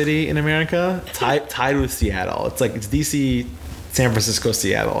second best city in America, tied with Seattle. It's DC, San Francisco,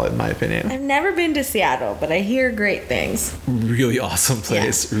 Seattle, in my opinion. I've never been to Seattle, but I hear great things. Really awesome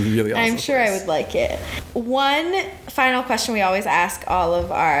place. Yeah. Really awesome. I'm sure I would like it. One final question we always ask all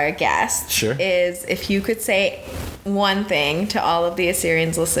of our guests is if you could say one thing to all of the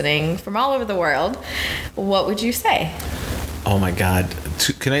Assyrians listening from all over the world, what would you say? Oh my God.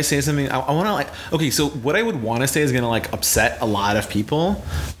 Can I say something? I want to okay, so what I would want to say is going to upset a lot of people.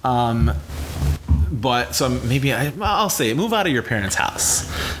 But so maybe I'll say move out of your parents'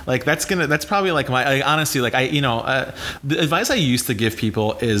 house. That's probably my, honestly, the advice I used to give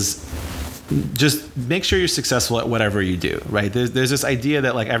people is just make sure you're successful at whatever you do, right? There's this idea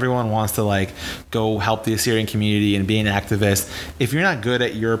that everyone wants to go help the Assyrian community and be an activist. If you're not good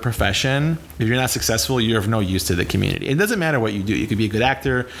at your profession, if you're not successful, you're of no use to the community. It doesn't matter what you do. You could be a good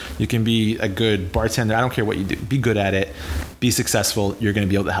actor, you can be a good bartender. I don't care what you do. Be good at it, be successful. You're going to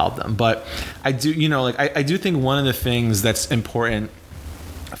be able to help them. But I do, I do think one of the things that's important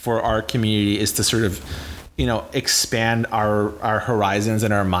for our community is to sort of expand our horizons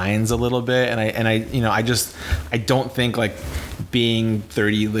and our minds a little bit. And I don't think being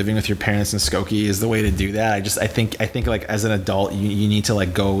 30 living with your parents in Skokie is the way to do that. I think as an adult you need to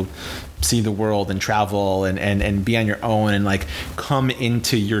go see the world and travel and be on your own and come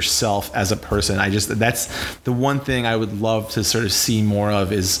into yourself as a person. That's the one thing I would love to sort of see more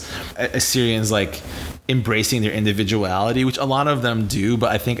of is Assyrians embracing their individuality, which a lot of them do,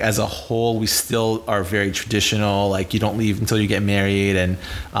 but I think as a whole we still are very traditional. Like, you don't leave until you get married, and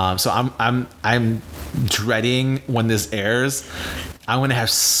so I'm dreading when this airs. I'm gonna have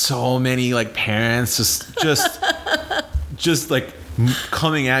so many like parents just like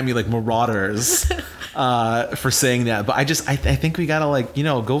coming at me like marauders for saying that. But I think we gotta, like, you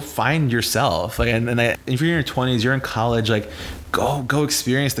know, go find yourself. Like, and if you're in your 20s, you're in college, like go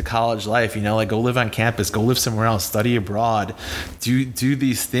experience the college life, you know, like go live on campus, go live somewhere else, study abroad, do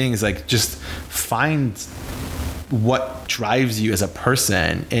these things, like just find what drives you as a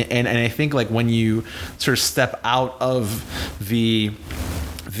person. And I think like when you sort of step out of the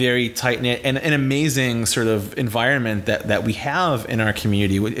very tight-knit and an amazing sort of environment that we have in our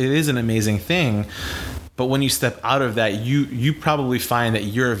community, it is an amazing thing. But when you step out of that, you probably find that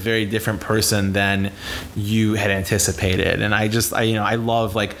you're a very different person than you had anticipated. And I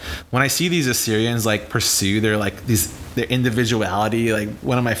love, like, when I see these Assyrians like pursue their individuality. Like,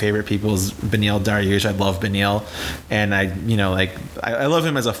 one of my favorite people is Benil Dariush. I love Benil, and I love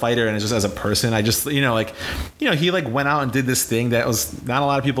him as a fighter and just as a person. I just, he like went out and did this thing that was not a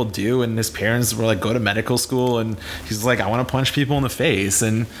lot of people do, and his parents were like, go to medical school, and he's like, I want to punch people in the face.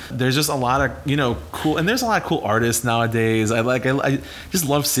 And there's just a lot of cool, and there's a lot of cool artists nowadays. I just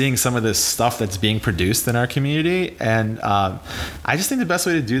love seeing some of this stuff that's being produced in our community, and I just think the best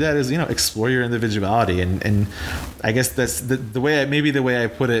way to do that is explore your individuality. And I guess that's the way I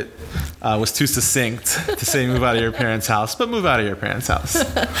put it was too succinct to say move out of your parents' house, but move out of your parents' house.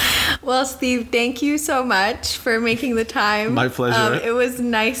 Well, Steve, thank you so much for making the time. My pleasure. It was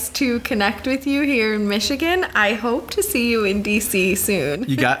nice to connect with you here in Michigan. I hope to see you in DC soon.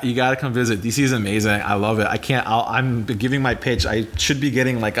 You got to come visit. DC is amazing. I love it. I'm giving my pitch. I should be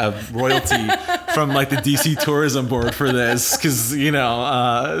getting like a royalty from like the DC Tourism Board for this, because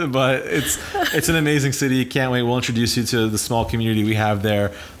but it's an amazing city. Can't wait. We'll introduce you to the small community we have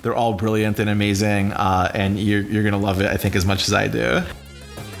there. They're all brilliant and amazing, and you're gonna love it, I think, as much as I do.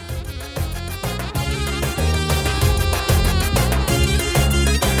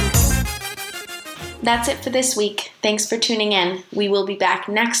 That's it for this week. Thanks for tuning in. We will be back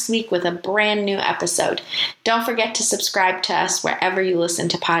next week with a brand new episode. Don't forget to subscribe to us wherever you listen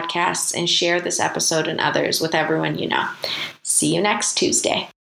to podcasts, and share this episode and others with everyone you know. See you next Tuesday.